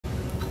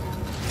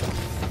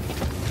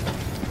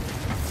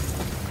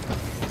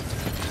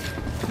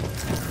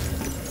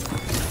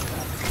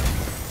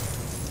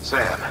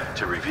Sam,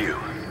 to review.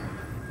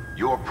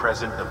 Your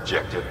present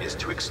objective is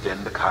to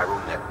extend the Cairo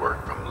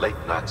network from Lake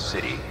Knot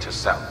City to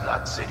South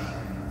Knot City.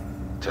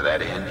 To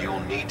that end,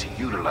 you'll need to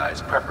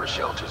utilize prepper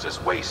shelters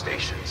as way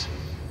stations.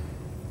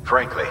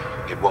 Frankly,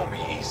 it won't be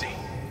easy.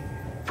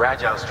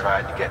 Fragile's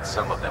tried to get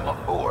some of them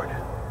on board,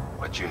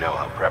 but you know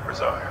how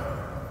preppers are.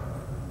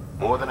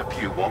 More than a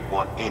few won't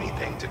want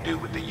anything to do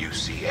with the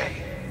UCA.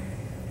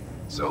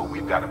 So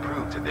we've got to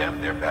prove to them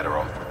they're better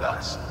off with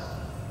us.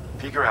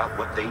 Figure out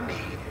what they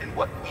need and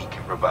what we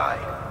can provide,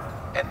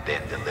 and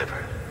then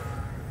deliver.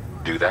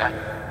 Do that,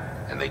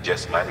 and they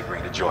just might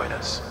agree to join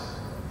us.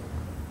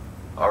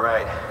 All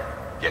right,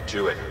 get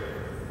to it.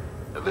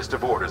 The list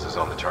of orders is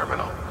on the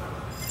terminal.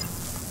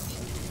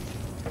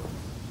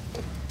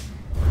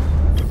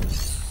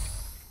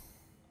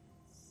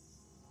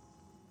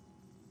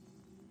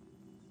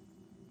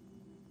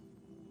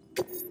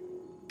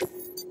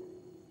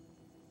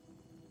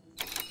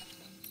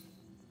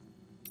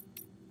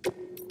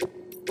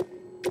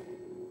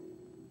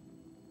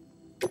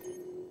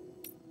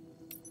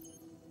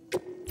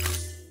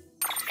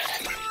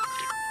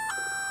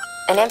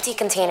 An empty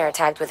container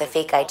tagged with a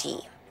fake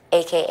ID,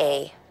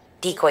 aka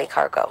decoy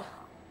cargo.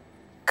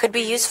 Could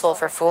be useful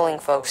for fooling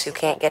folks who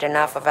can't get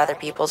enough of other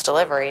people's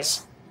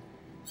deliveries.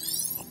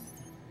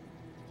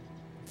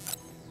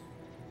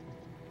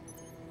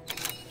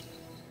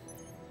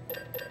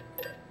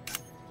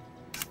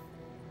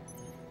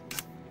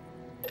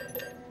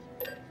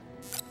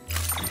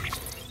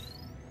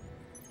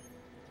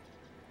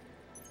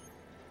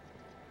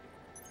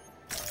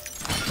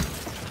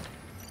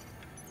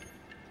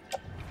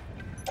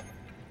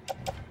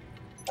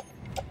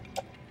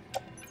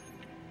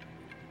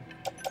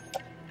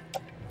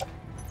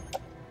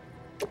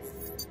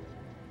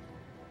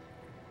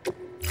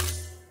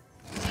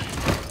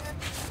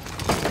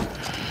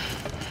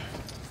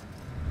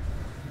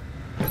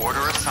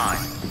 Order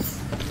assigned.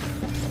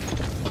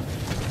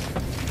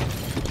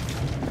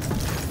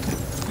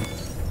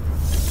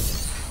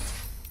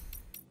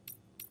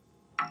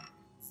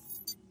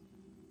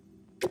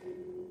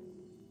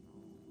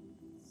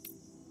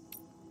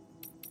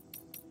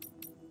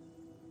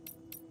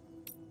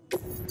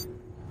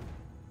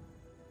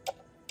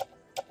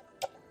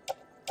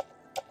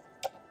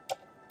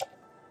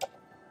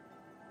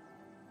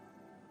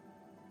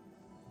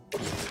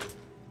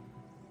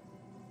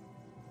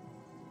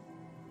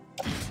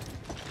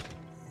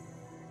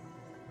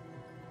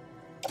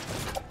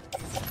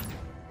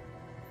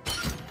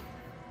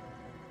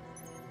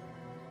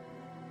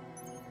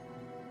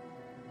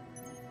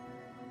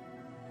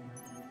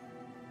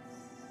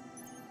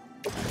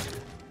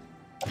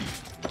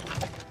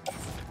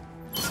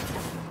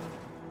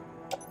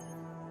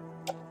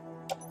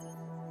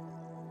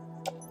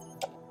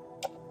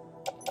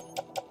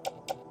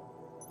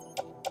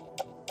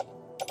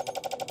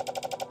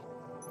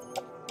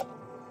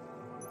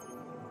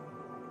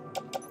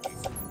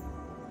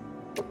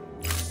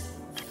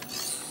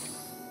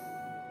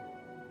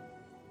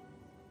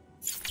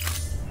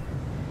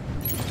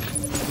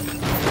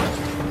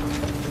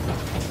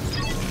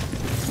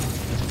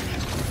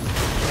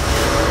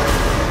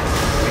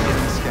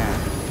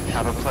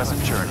 Have a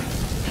pleasant journey.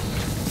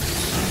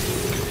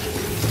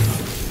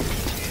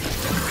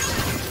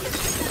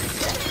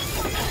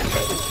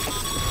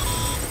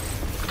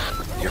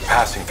 You're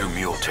passing through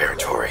mule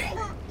territory.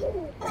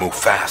 Move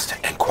fast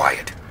and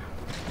quiet.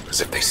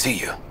 Because if they see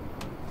you,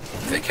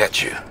 if they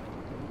catch you,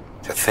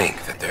 to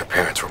think that their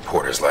parents were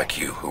reporters like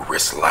you who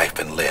risked life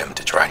and limb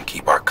to try and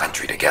keep our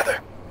country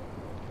together.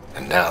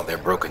 And now their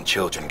broken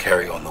children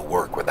carry on the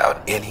work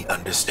without any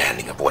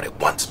understanding of what it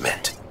once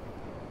meant.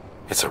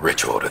 It's a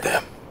ritual to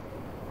them.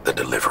 The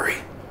delivery.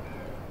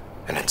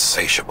 An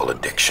insatiable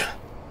addiction.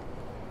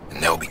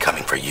 And they'll be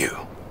coming for you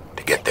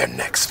to get their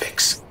next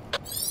fix.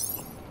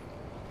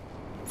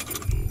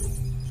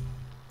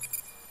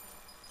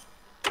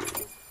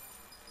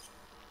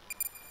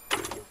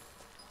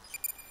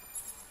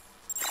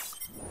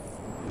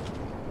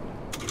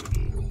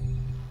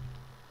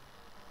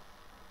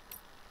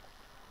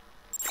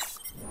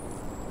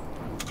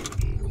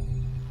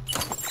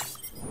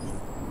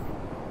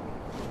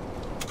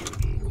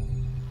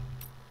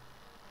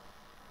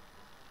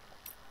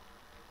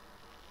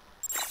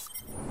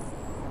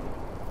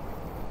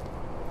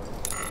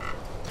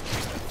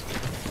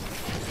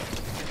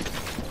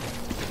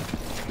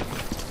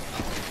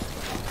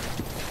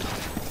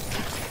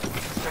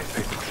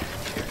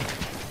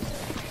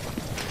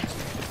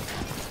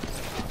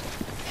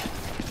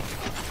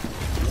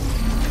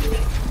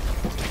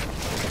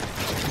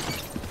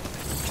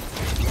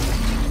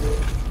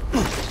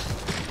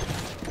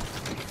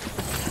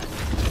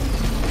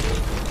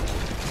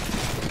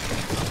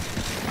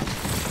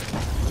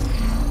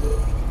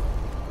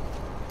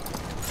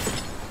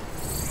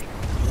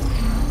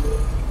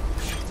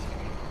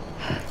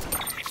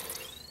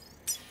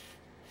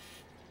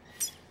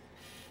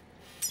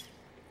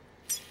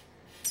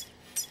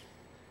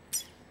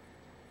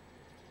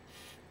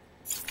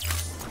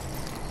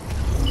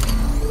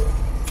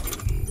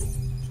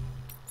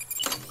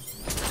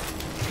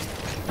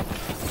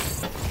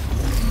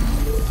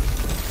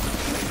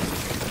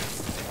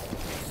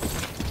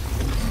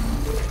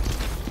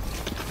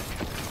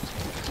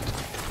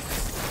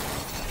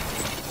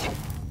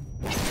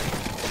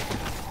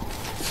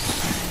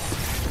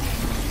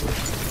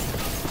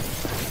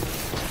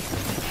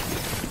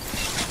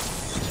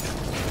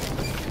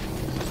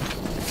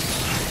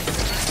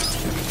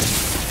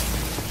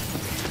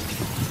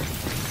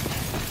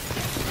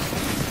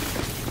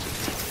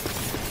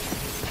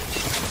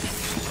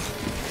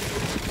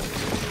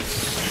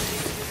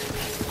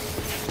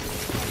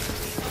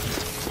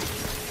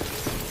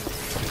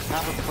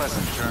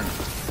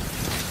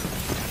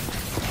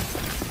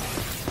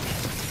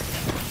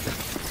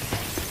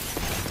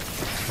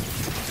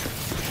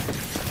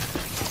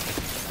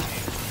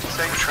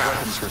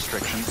 Weapons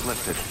restrictions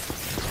lifted.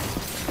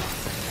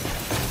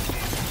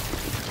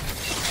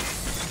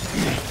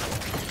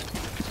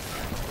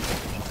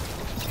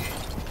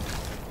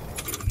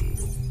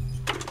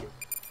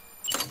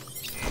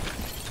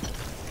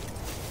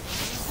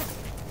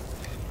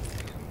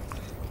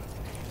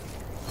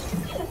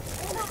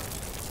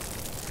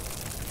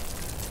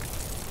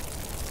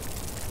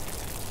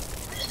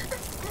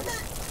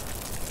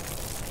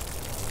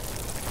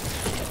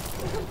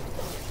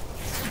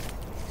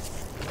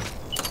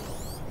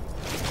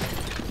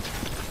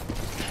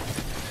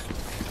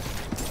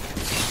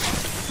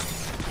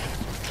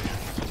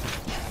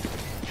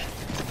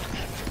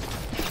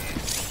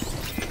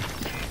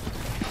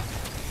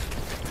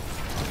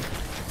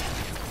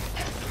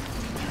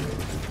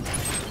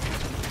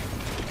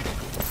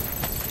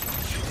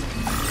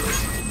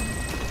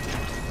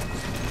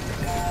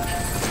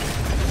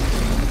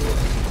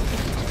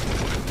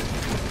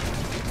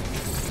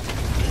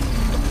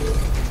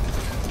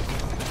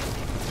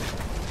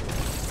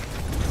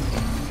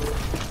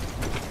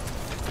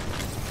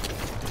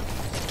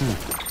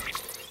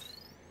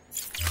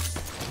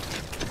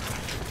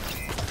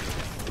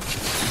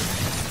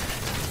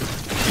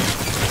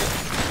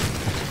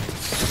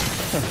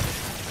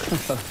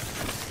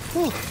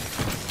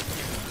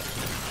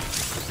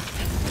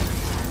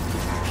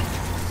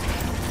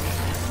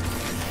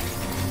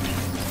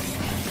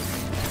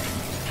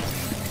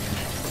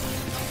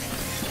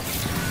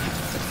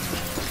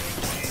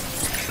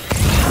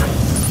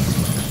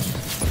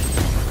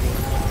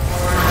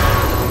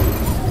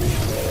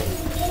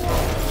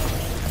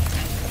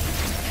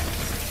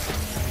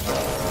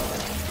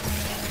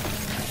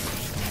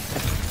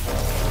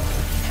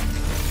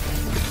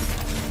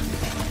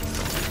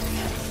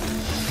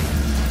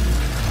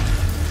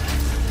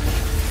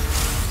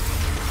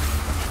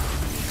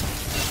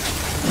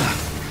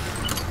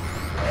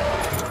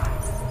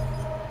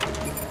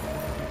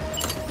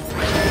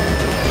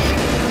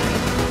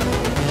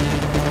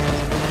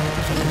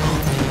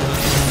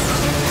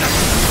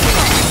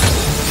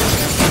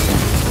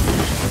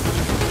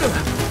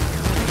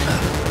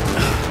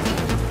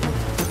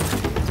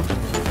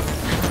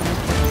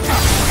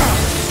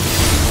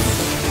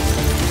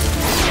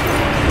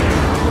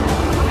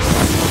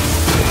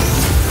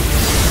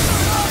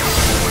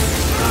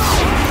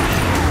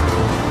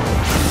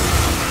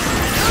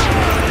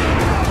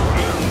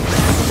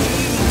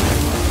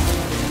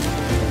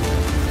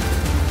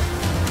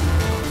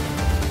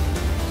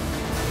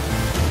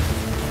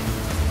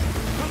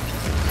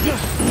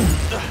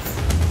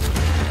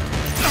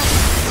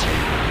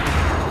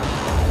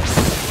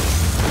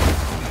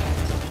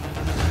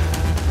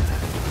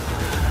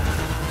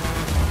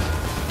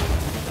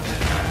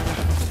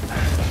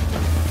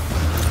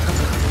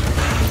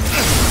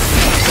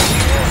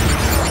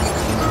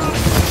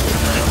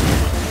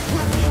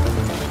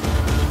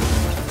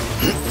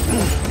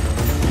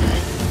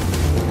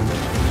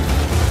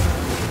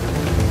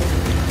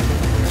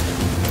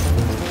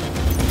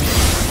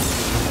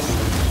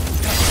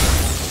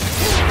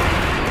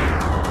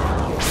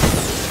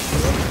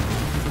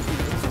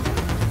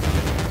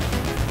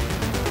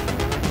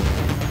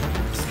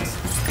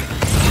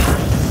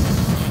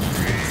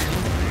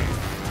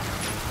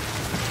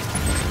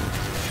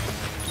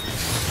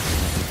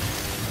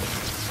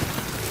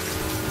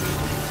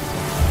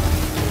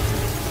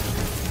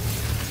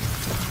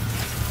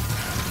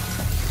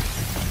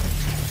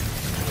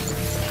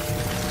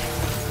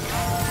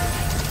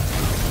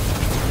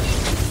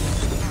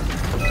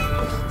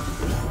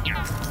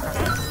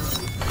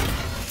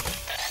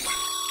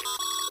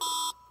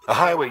 A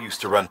highway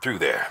used to run through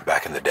there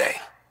back in the day.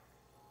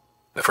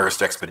 The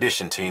first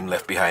expedition team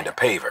left behind a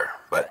paver,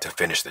 but to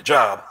finish the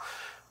job,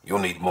 you'll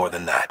need more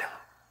than that.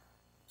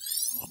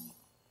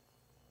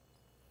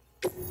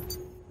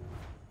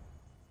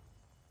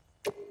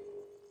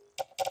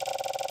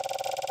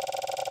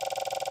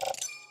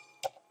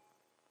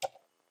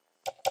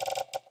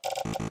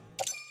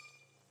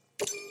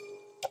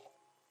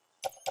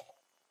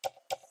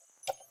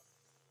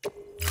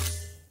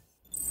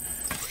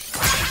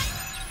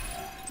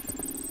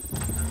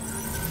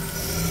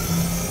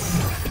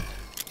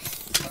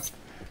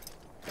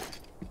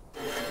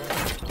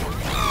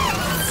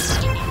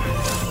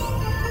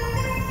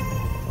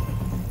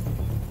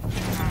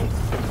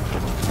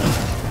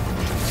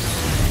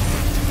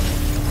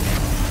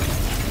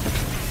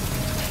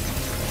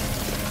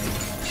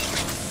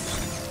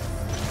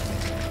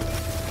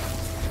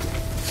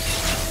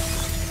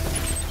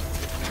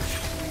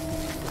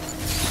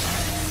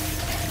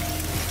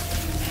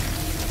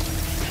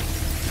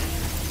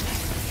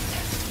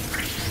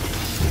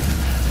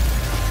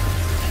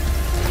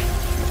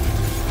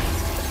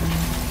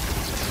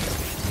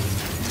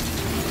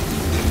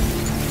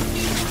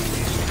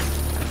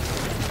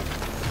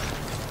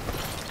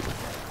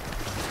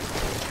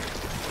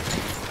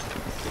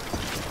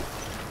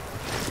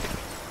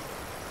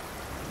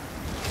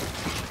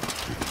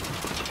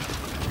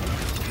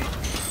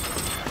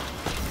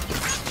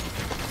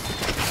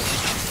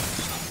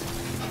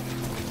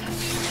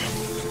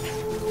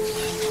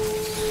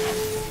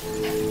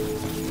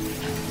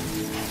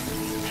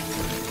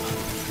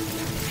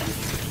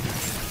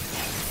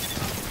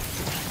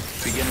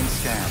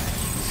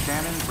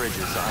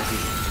 ID.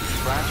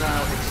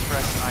 Fragile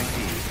Express ID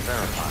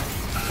verified.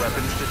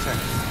 Weapons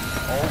detected.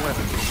 All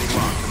weapons will be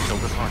locked until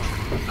departure.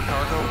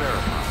 Cargo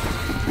verified.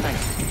 Thank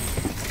you.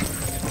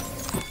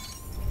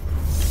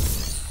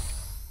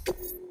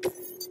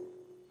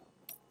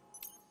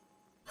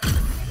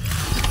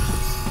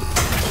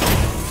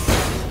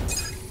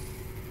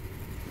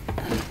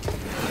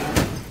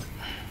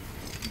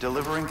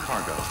 Delivering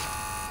cargo.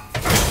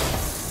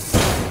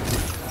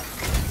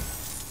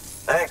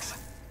 Thanks.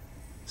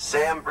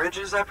 Sam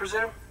Bridges, I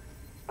presume?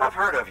 I've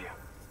heard of you.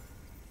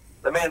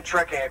 The man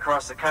trekking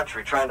across the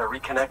country trying to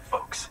reconnect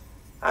folks.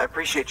 I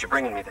appreciate you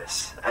bringing me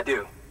this. I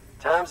do.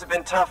 Times have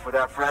been tough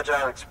without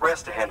Fragile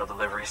Express to handle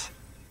deliveries.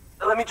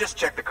 Let me just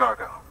check the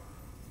cargo.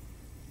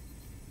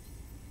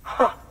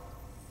 Huh.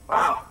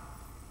 Wow.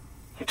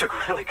 You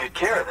took really good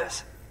care of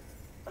this.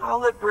 I'll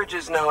let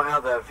Bridges know how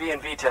the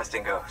V&V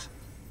testing goes.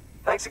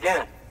 Thanks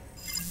again.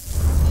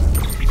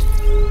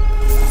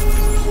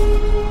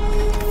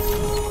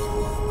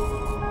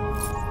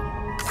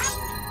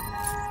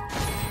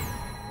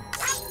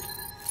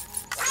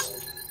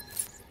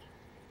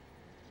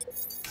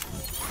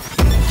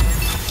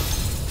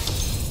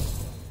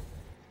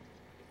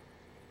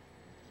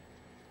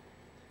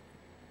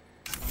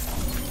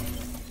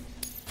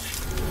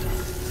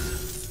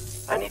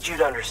 I need you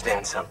to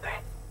understand something.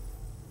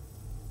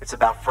 It's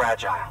about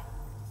Fragile.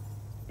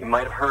 You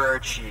might have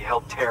heard she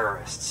helped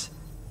terrorists,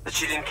 that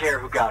she didn't care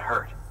who got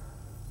hurt.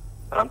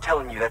 But I'm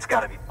telling you, that's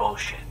gotta be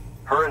bullshit.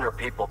 Her and her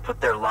people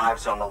put their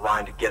lives on the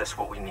line to get us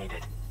what we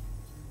needed.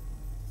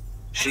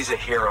 She's a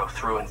hero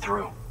through and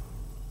through.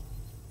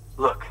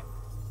 Look,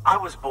 I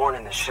was born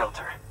in this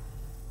shelter.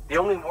 The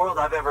only world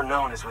I've ever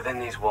known is within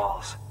these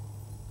walls.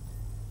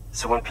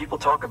 So when people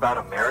talk about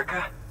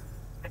America,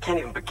 I can't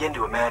even begin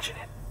to imagine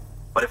it.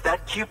 But if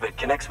that Cupid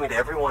connects me to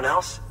everyone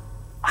else,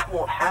 I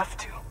won't have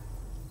to.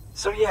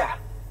 So yeah,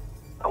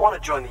 I want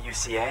to join the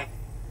UCA.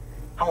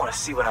 I want to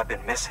see what I've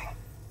been missing.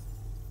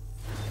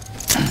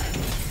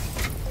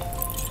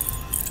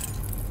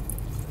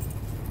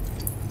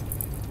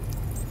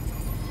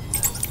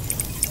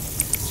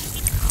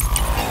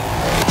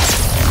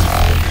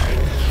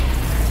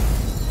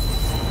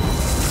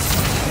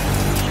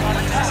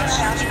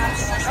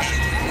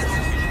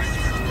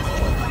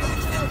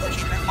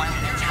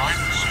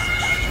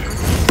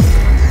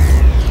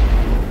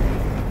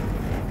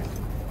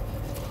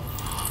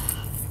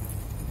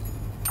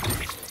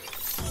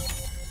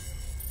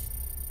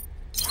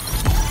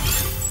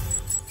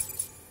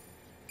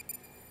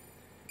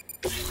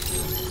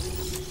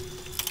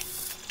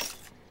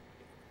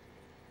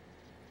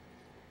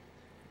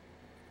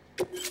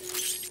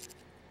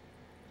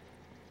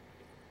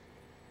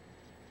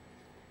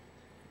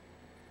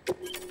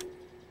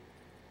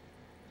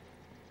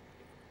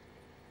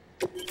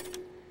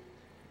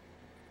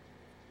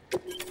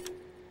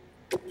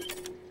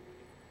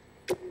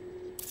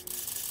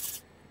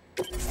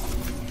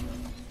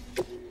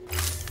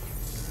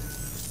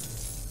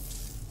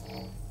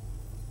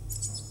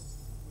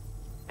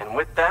 And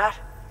with that,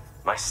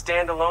 my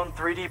standalone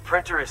 3D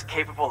printer is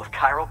capable of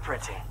chiral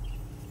printing.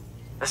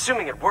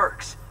 Assuming it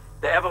works,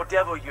 the Evo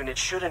Devo unit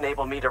should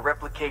enable me to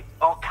replicate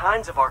all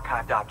kinds of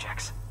archived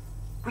objects.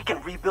 We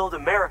can rebuild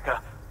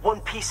America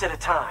one piece at a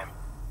time.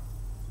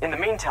 In the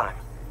meantime,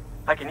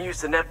 I can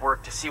use the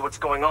network to see what's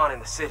going on in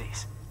the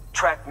cities,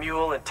 track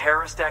mule and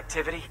terrorist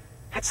activity.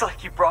 It's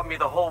like you brought me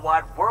the whole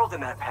wide world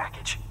in that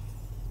package.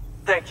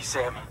 Thank you,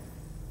 Sam.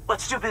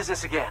 Let's do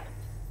business again.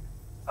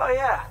 Oh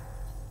yeah.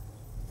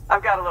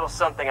 I've got a little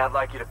something I'd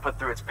like you to put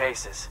through its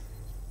paces.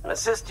 An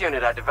assist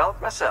unit I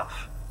developed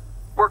myself.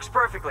 Works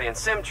perfectly in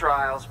sim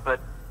trials,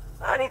 but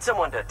I need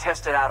someone to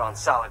test it out on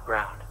solid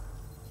ground.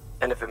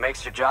 And if it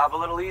makes your job a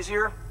little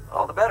easier,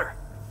 all the better.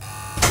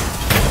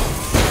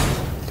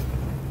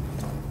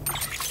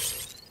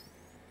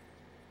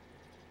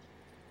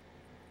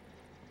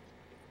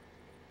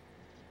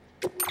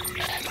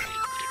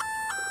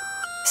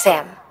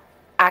 Sam,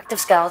 active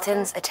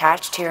skeletons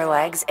attach to your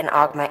legs and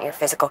augment your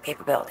physical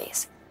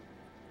capabilities.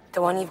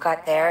 The one you've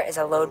got there is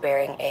a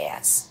load-bearing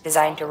AS,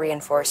 designed to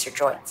reinforce your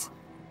joints.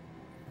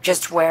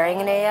 Just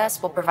wearing an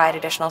AS will provide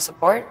additional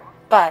support,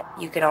 but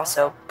you can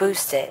also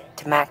boost it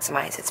to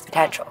maximize its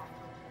potential.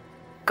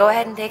 Go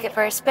ahead and take it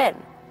for a spin.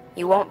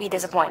 You won't be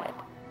disappointed.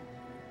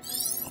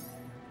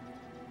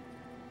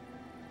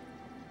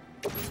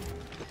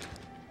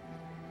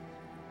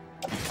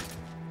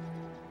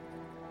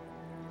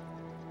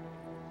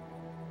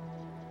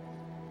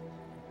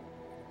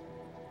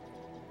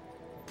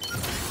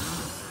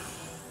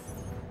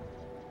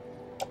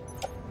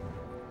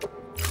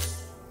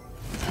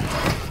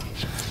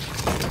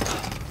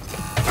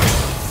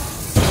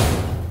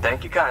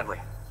 Thank you kindly.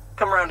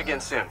 Come around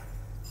again soon.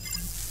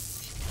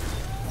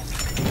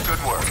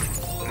 Good work.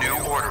 New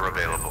order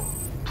available.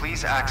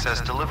 Please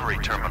access delivery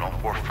terminal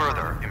for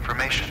further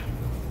information.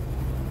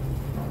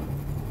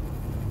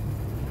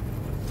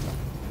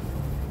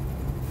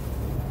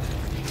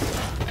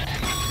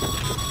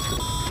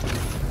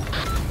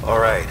 All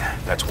right,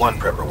 that's one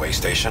prepper way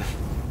station.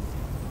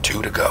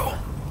 2 to go.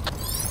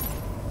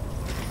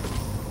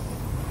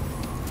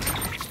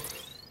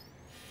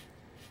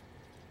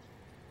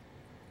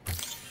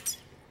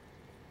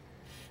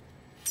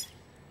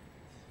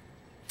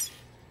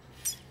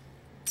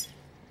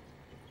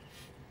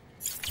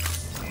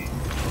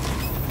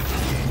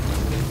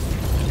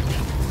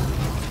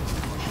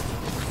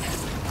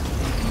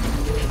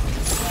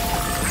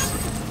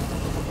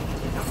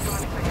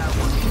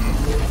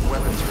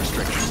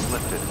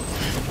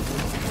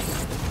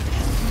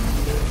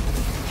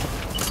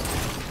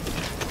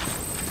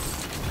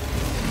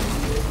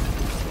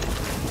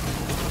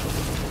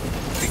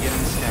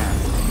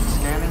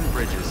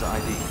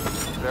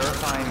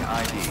 Verifying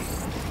ID.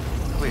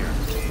 Clear.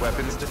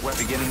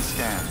 Beginning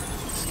scan.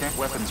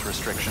 Weapons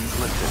restrictions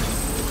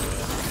lifted.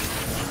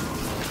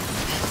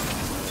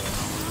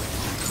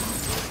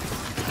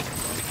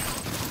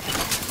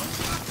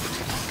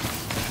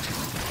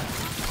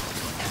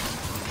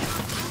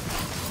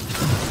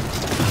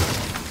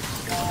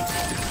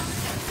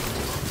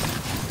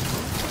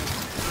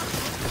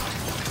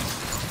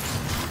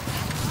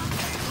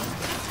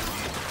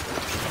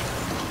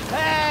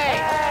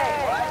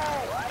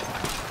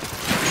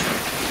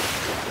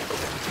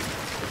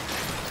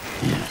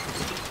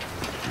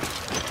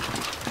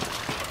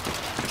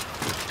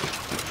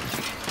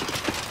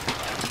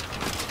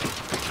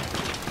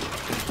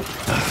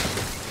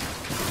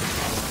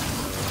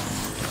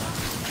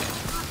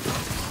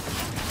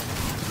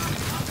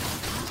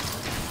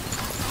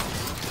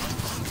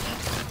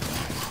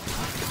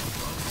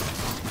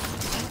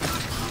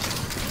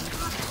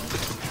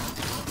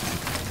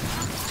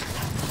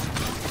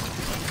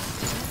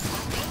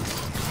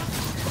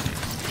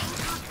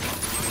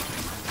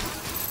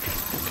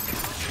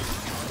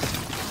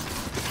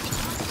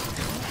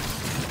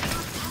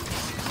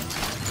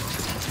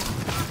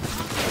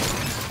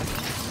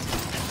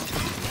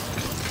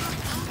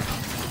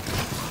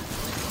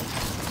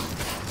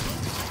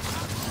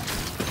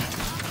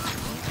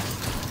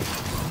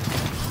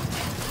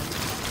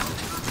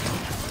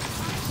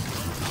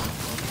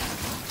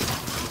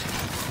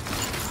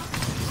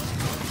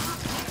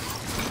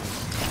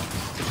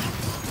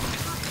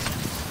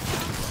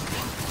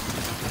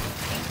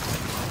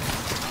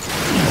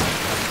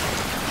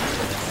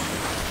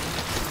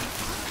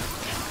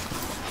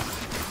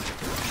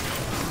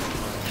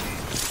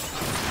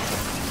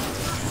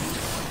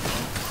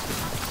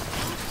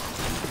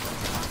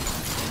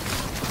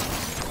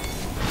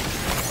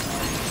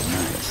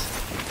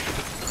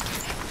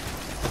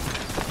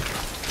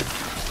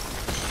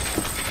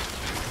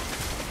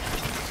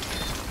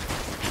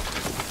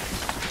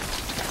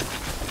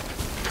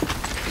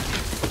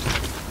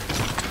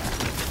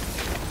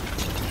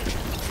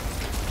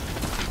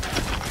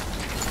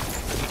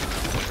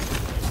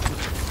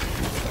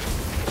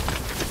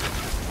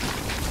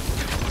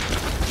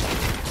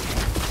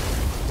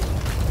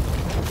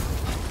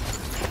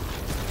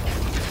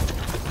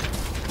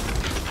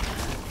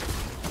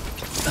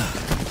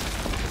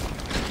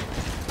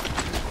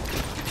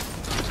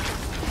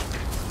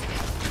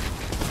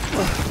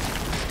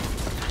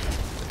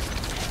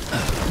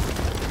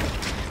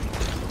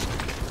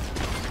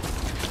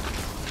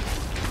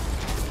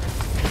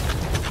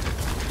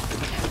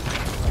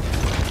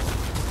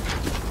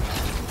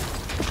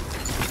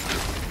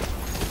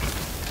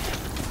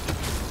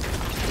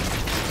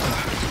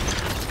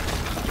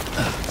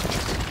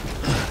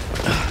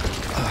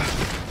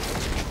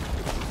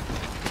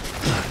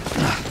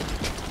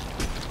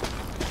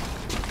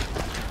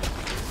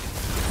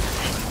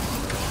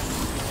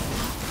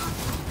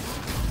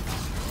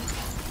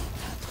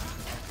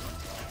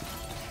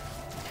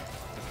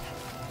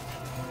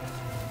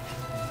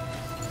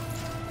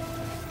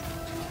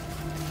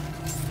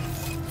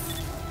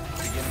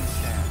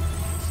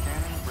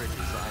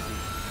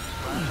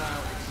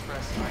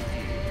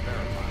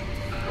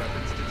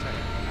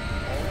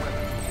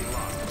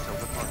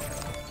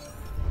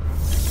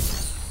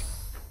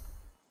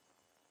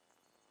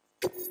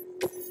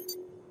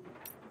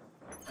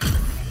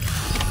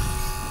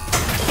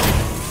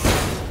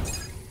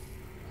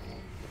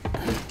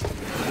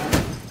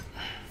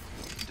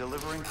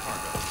 Delivering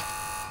cargo.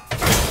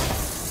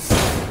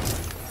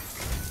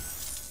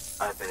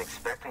 I've been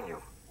expecting you.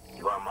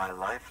 You are my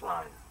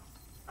lifeline.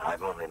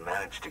 I've only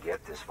managed to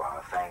get this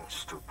far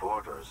thanks to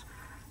porters,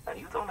 and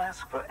you don't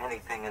ask for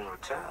anything in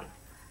return.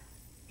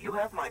 You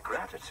have my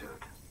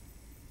gratitude.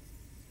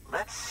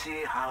 Let's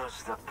see,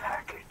 how's the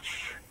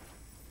package?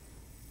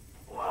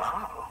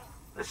 Wow,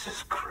 this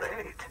is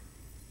great.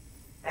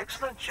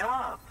 Excellent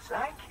job,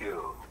 thank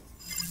you.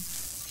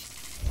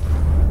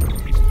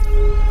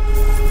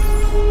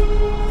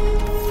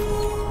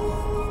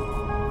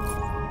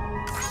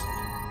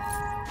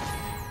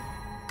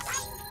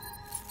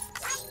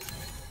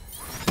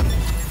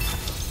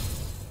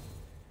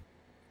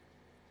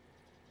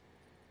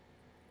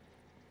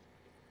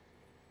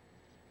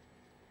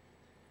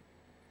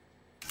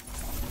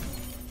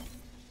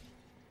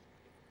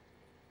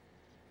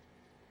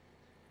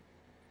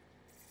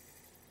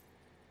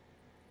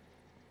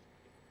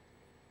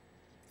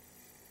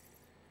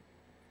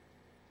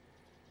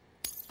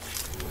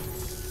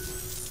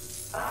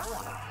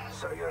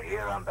 So you're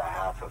here on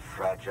behalf of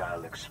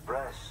Fragile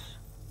Express.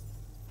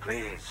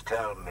 Please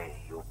tell me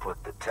you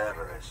put the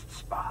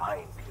terrorists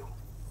behind you.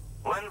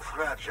 When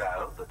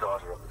Fragile, the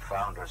daughter of the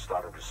founder,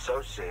 started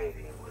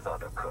associating with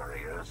other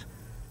couriers,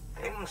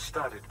 things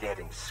started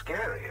getting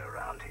scary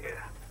around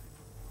here.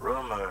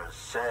 Rumors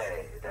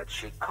say that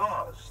she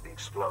caused the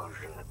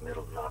explosion at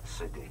Middle Knot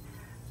City,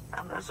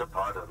 and there's a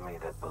part of me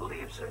that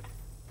believes it.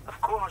 Of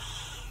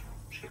course,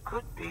 she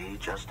could be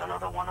just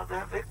another one of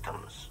their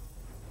victims.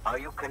 Are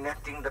you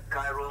connecting the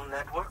chiral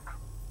network?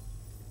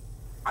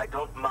 I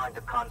don't mind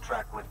a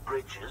contract with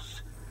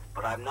Bridges,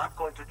 but I'm not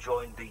going to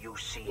join the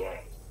UCA.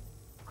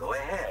 Go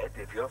ahead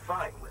if you're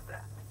fine with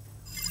that.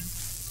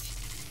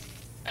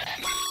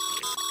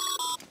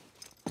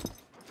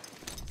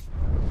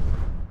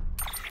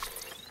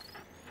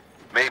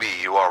 Maybe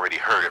you already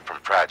heard it from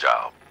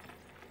Fragile,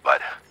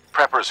 but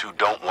preppers who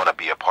don't want to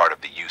be a part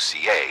of the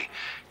UCA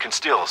can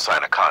still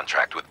sign a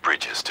contract with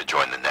Bridges to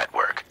join the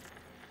network.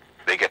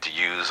 They get to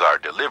use our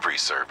delivery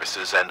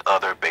services and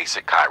other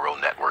basic Cairo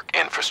network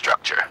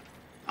infrastructure,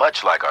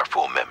 much like our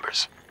full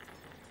members.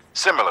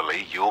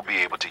 Similarly, you'll be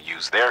able to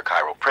use their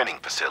Cairo printing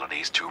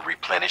facilities to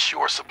replenish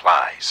your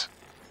supplies.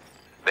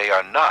 They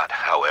are not,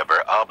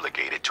 however,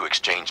 obligated to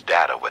exchange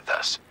data with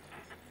us.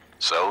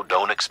 So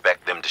don't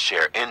expect them to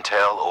share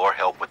intel or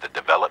help with the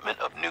development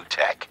of new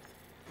tech.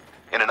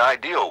 In an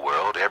ideal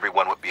world,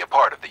 everyone would be a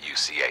part of the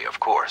UCA, of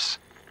course.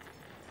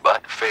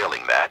 But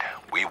failing that,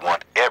 we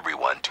want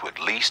everyone to at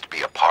least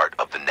be a part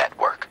of the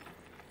network.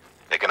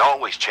 They can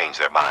always change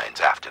their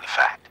minds after the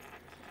fact.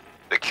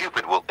 The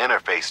Cupid will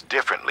interface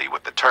differently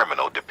with the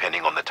terminal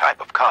depending on the type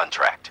of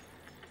contract.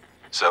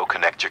 So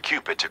connect your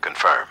Cupid to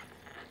confirm.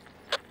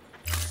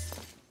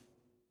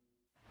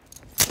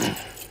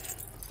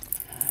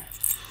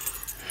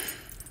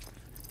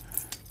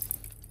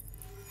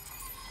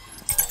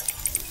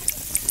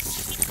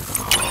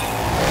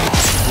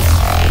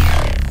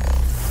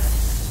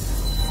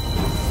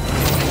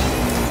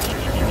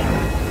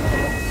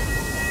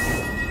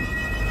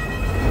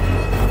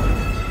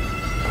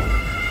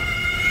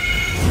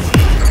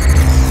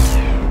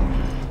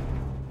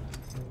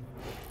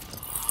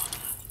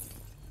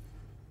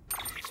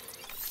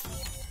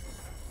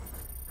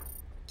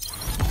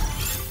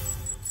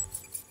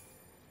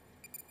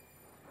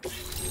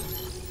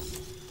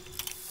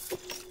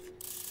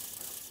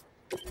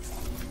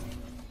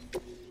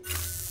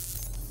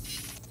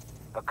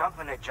 The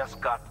company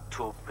just got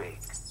too big.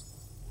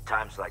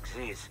 Times like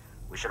these,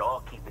 we should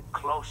all keep it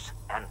close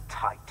and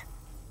tight.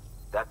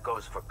 That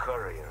goes for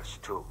couriers,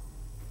 too.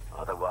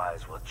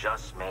 Otherwise, we'll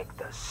just make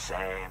the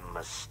same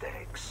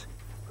mistakes.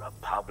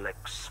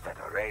 Republics,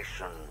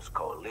 federations,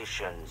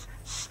 coalitions,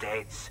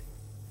 states,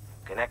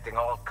 connecting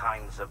all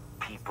kinds of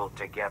people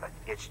together.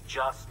 It's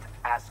just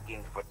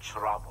asking for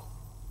trouble.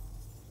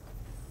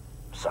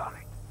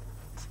 Sorry.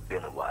 It's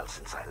been a while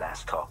since I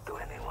last talked to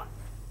anyone.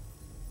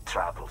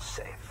 Travel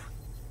safe.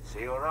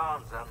 See you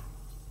around, then.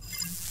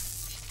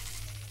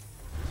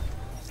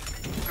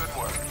 Good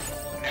work.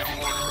 New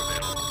order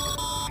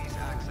available. Please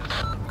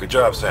access. Good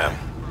job, Sam.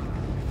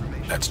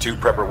 That's 2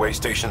 prepper way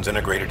stations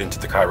integrated into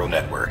the Cairo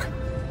network.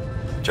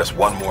 Just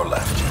 1 more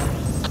left.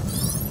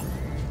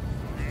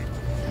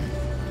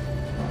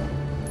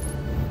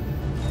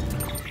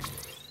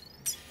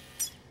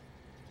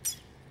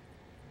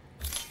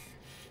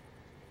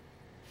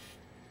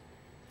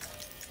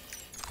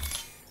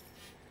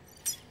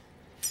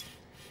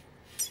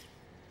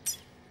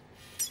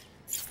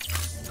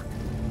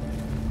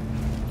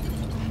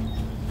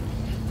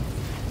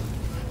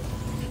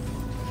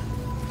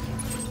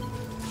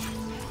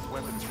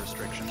 Weapons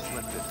restrictions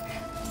lifted.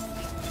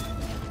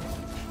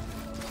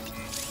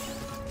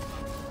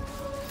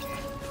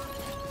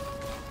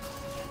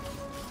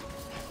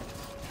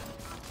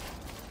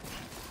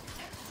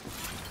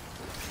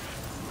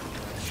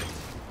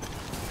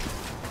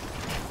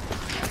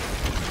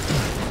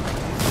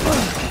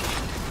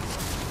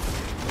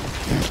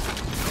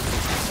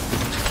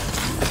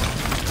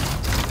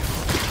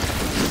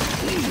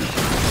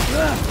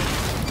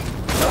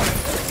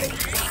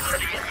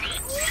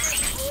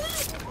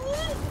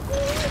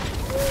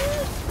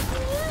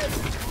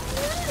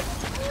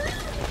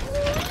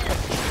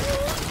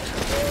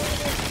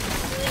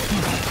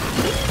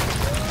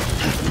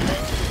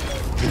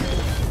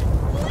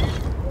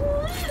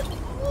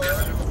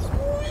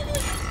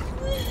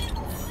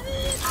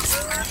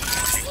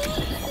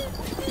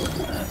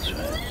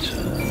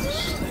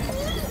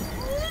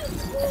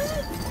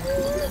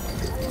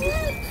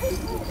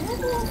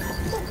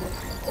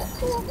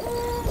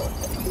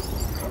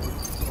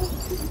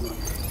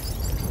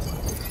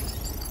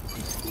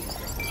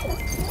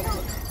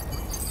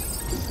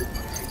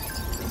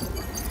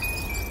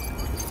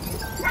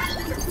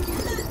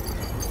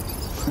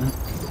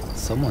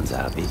 Someone's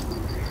happy.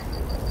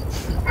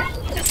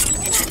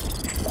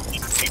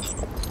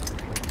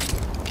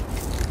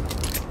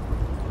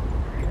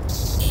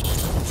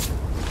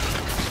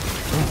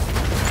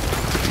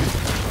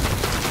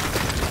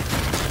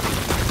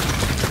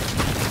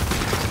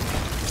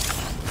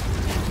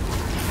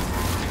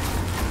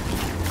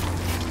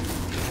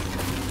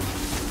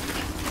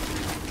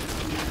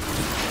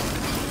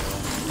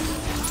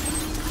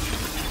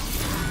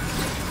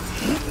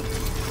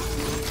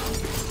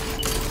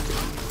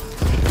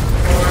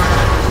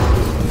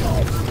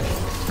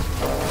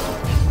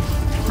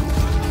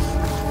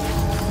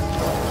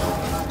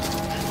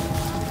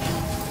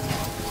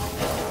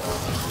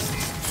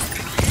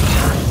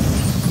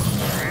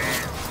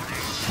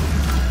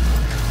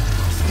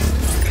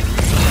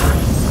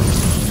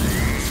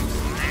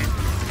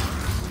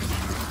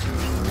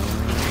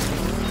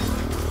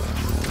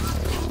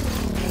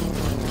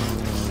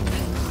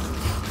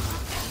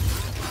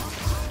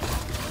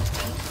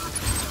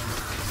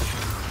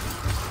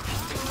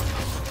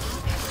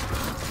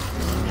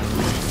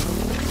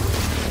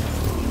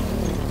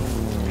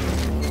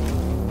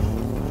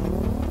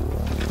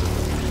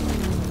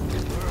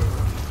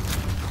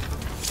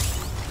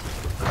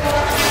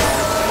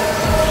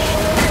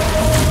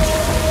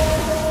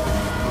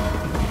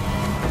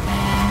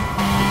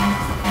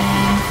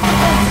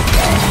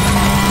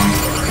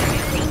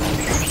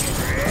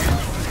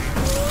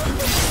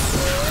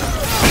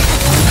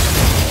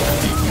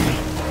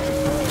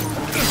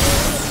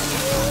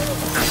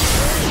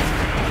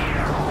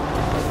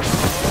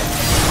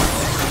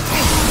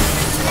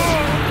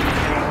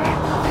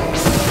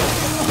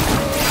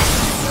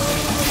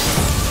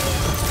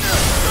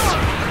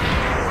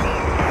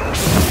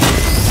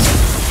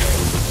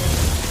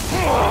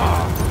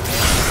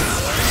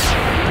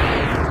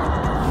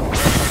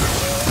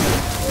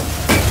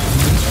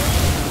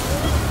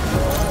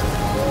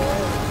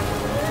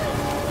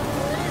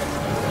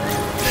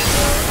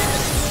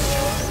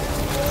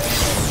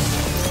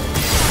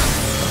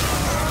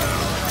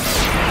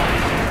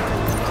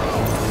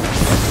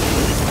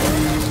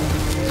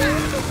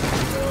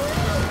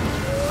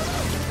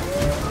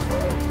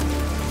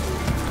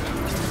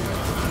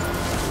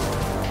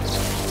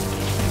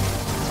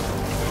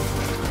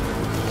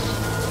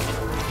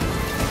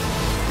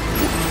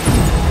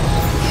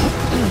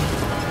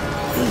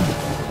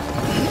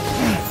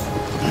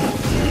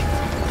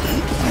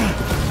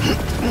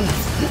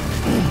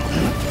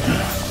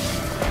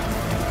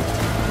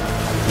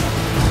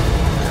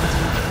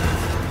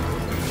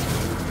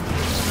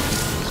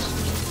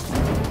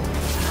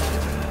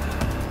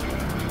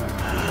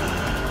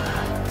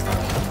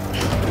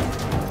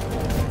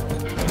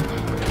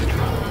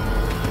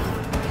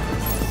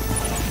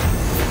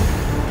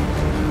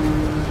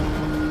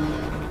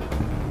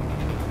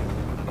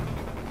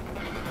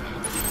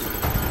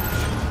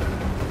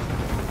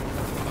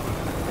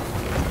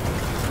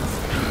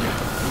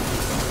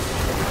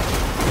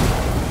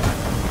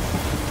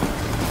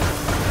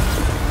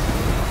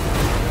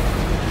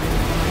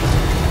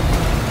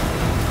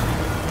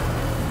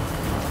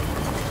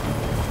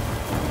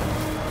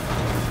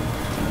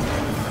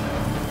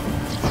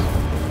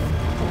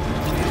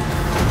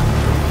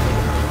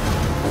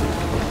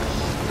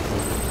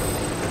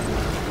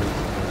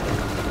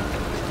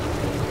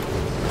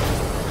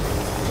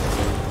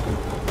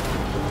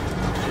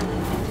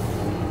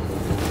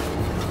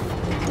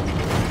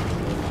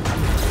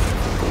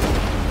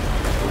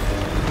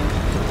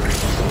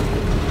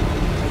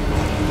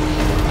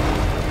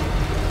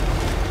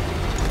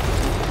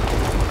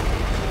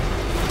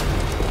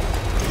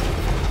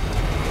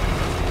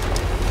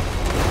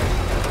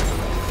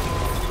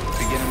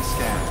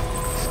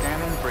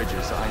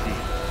 Bridges ID.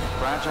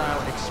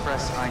 Fragile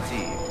Express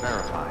ID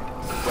verified.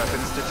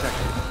 Weapons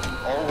detected.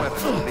 All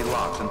weapons will be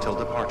locked until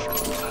departure.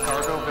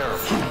 Cargo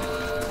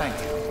verified. Thank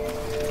you.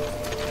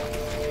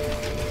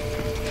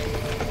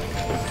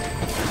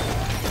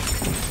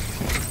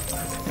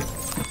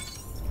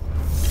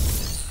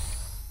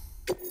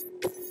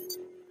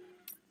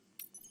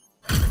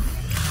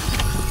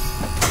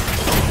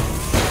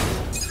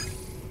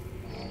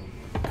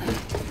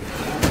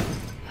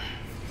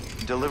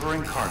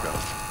 Delivering cargo.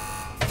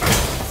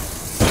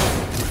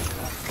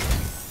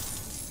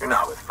 You're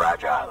not with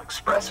Fragile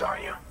Express, are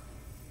you?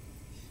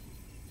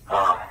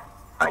 Oh,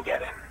 I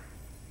get it.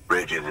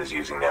 Bridges is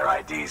using their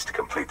IDs to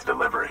complete the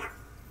delivery.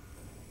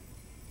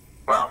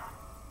 Well,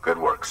 good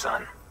work,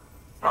 son.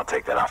 I'll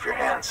take that off your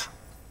hands.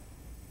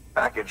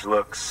 Package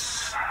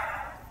looks...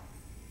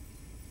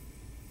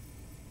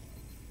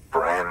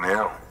 brand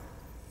new.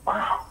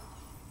 Wow.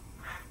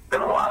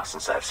 Been a while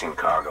since I've seen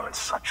cargo in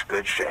such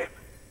good shape.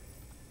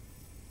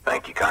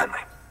 Thank you kindly.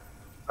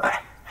 I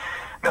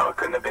know it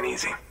couldn't have been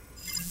easy.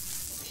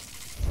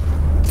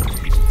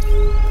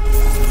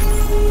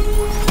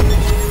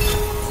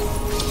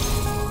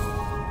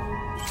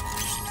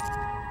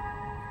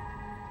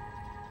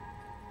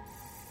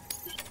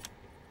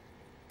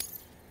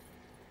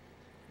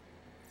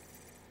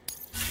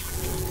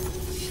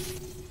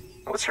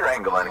 What's your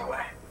angle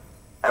anyway?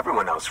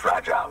 Everyone knows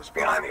Fragile was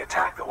behind the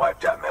attack that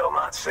wiped out Middle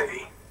Knot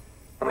City.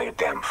 Only a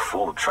damn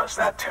fool would trust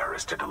that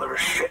terrorist to deliver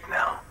shit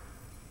now.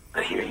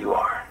 But here you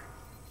are,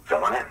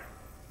 filling in.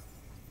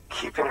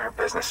 Keeping her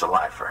business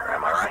alive for her,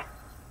 am I right?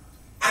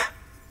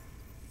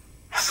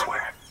 I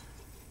swear.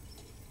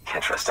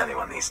 Can't trust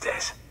anyone these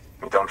days.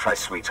 Don't try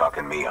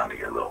sweet-talking me onto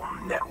your little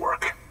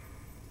network.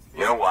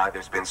 You know why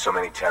there's been so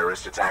many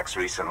terrorist attacks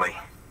recently?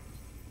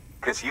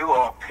 Because you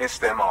all pissed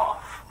them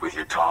off with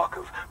your talk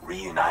of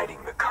reuniting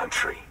the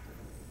country.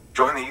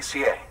 Join the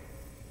UCA.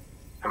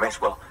 I may as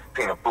well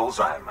paint a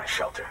bullseye on my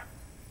shelter.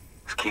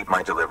 Just keep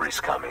my deliveries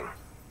coming.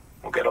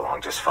 We'll get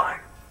along just fine.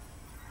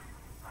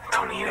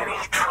 Don't need any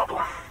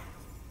trouble.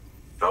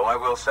 Though I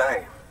will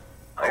say,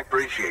 I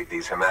appreciate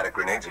these hematic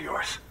grenades of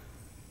yours.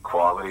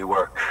 Quality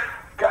work,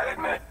 gotta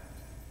admit.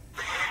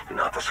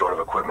 Not the sort of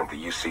equipment the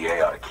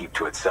UCA ought to keep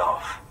to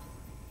itself.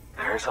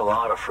 There's a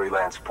lot of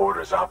freelance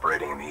porters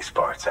operating in these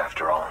parts,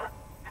 after all.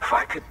 If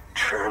I could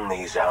churn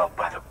these out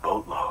by the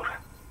boatload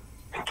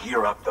and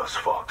gear up those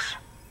folks.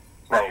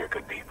 Now you're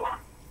good people.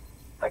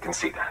 I can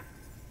see that.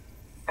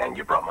 And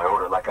you brought my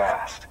order like I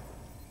asked.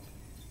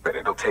 But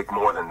it'll take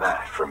more than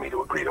that for me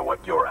to agree to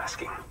what you're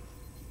asking.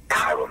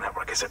 Chiral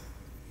Network is a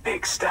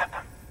big step.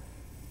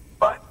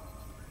 But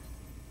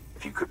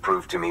if you could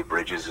prove to me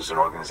Bridges is an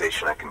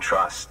organization I can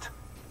trust...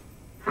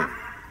 Well,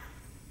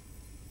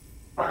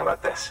 how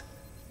about this?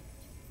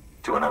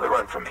 Do another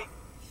run for me.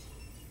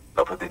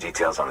 I'll put the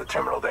details on the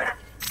terminal there.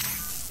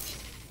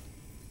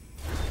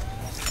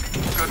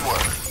 Good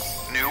work.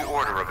 New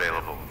order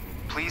available.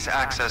 Please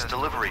access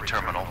delivery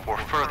terminal for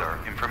further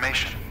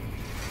information.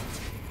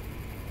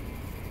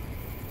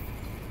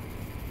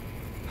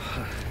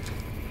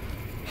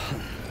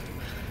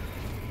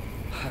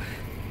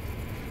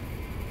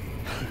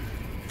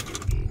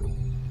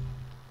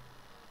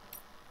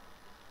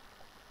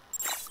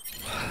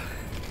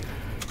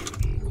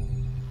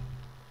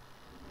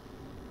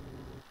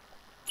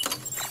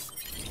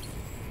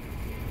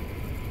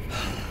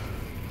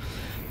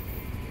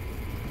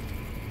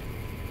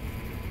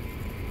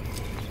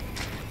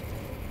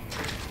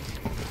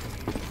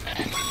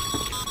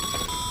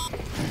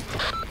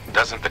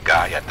 Doesn't the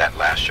guy at that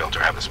last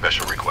shelter have a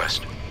special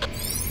request?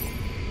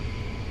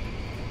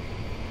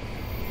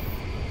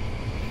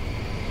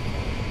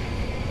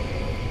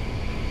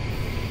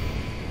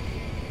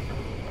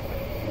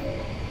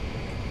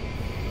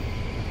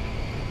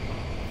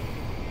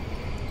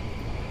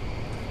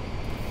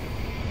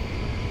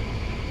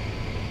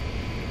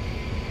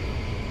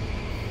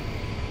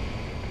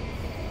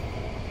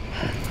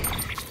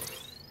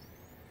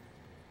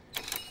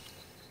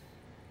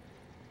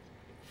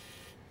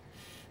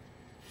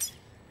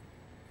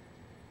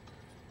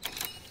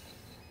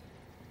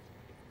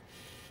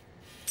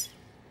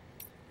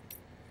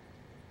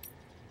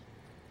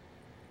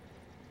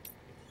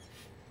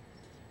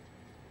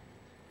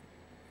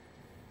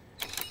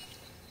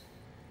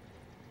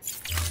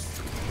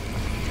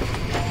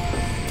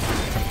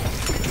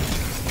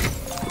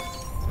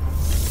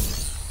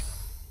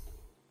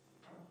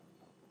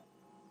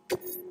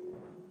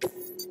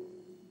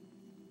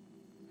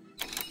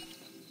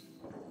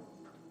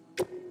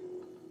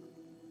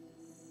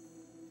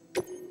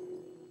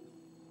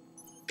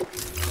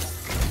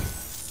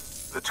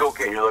 The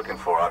toolkit you're looking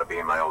for ought to be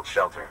in my old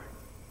shelter.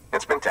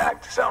 It's been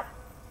tagged, so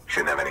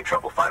shouldn't have any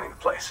trouble finding the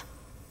place.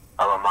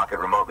 I'll unlock it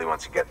remotely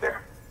once you get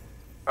there.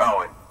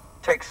 Oh, and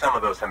take some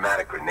of those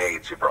hematic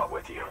grenades you brought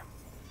with you.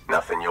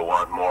 Nothing you'll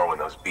want more when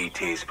those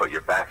BTs put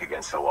your back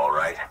against the wall,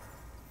 right?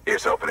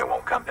 Here's hoping it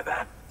won't come to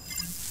that.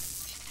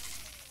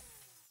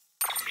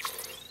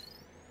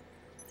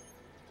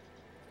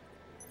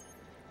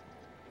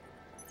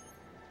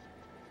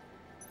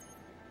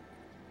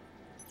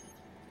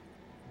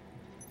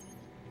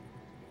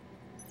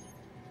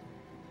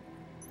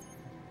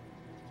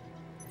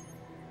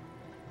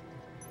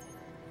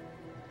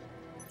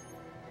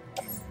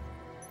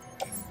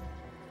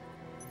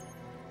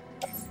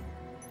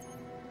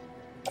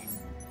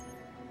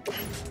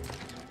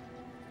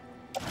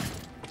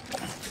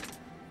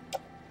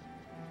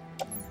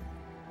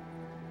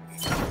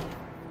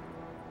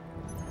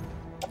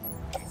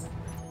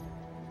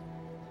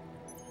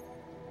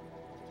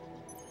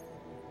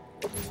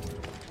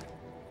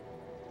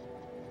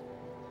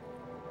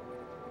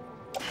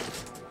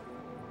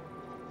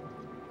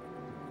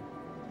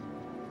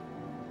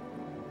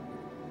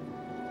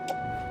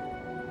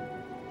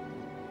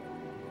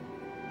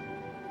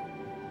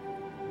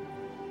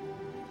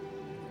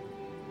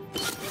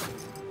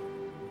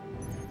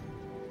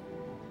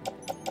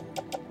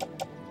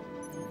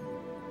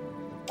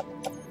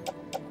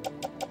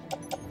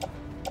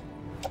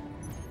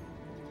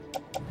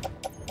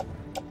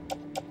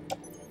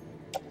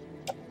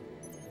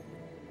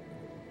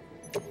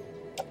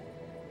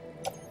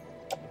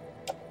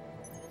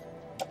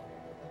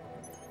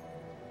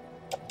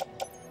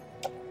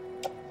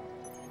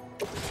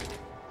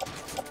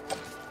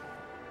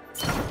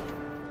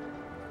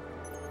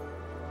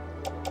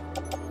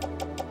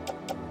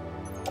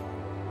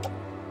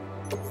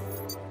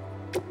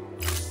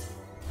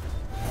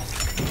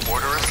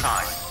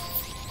 time.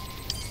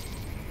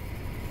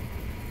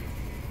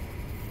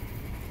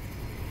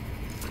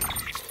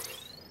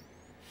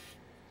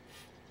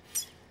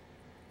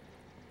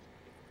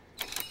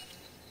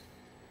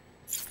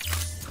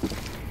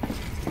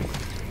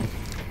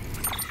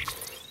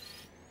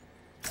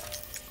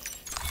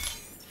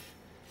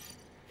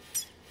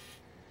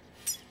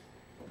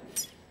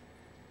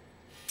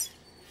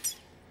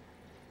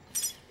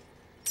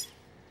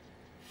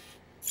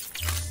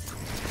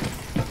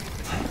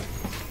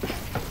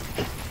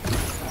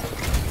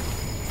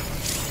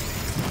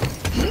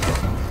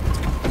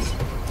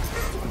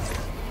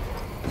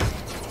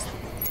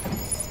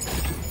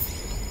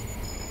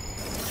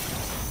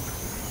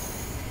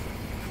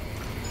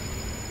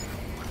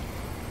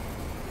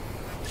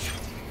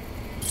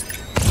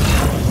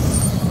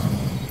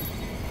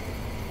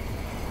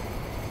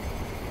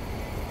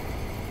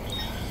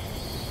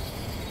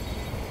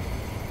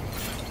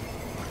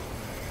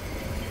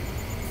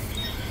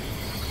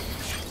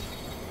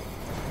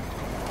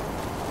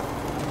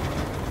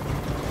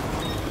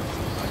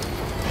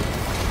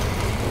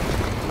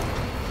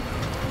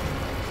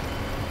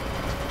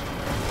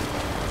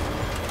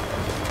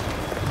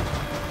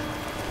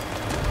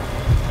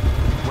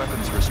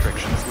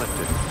 Restrictions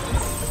lifted.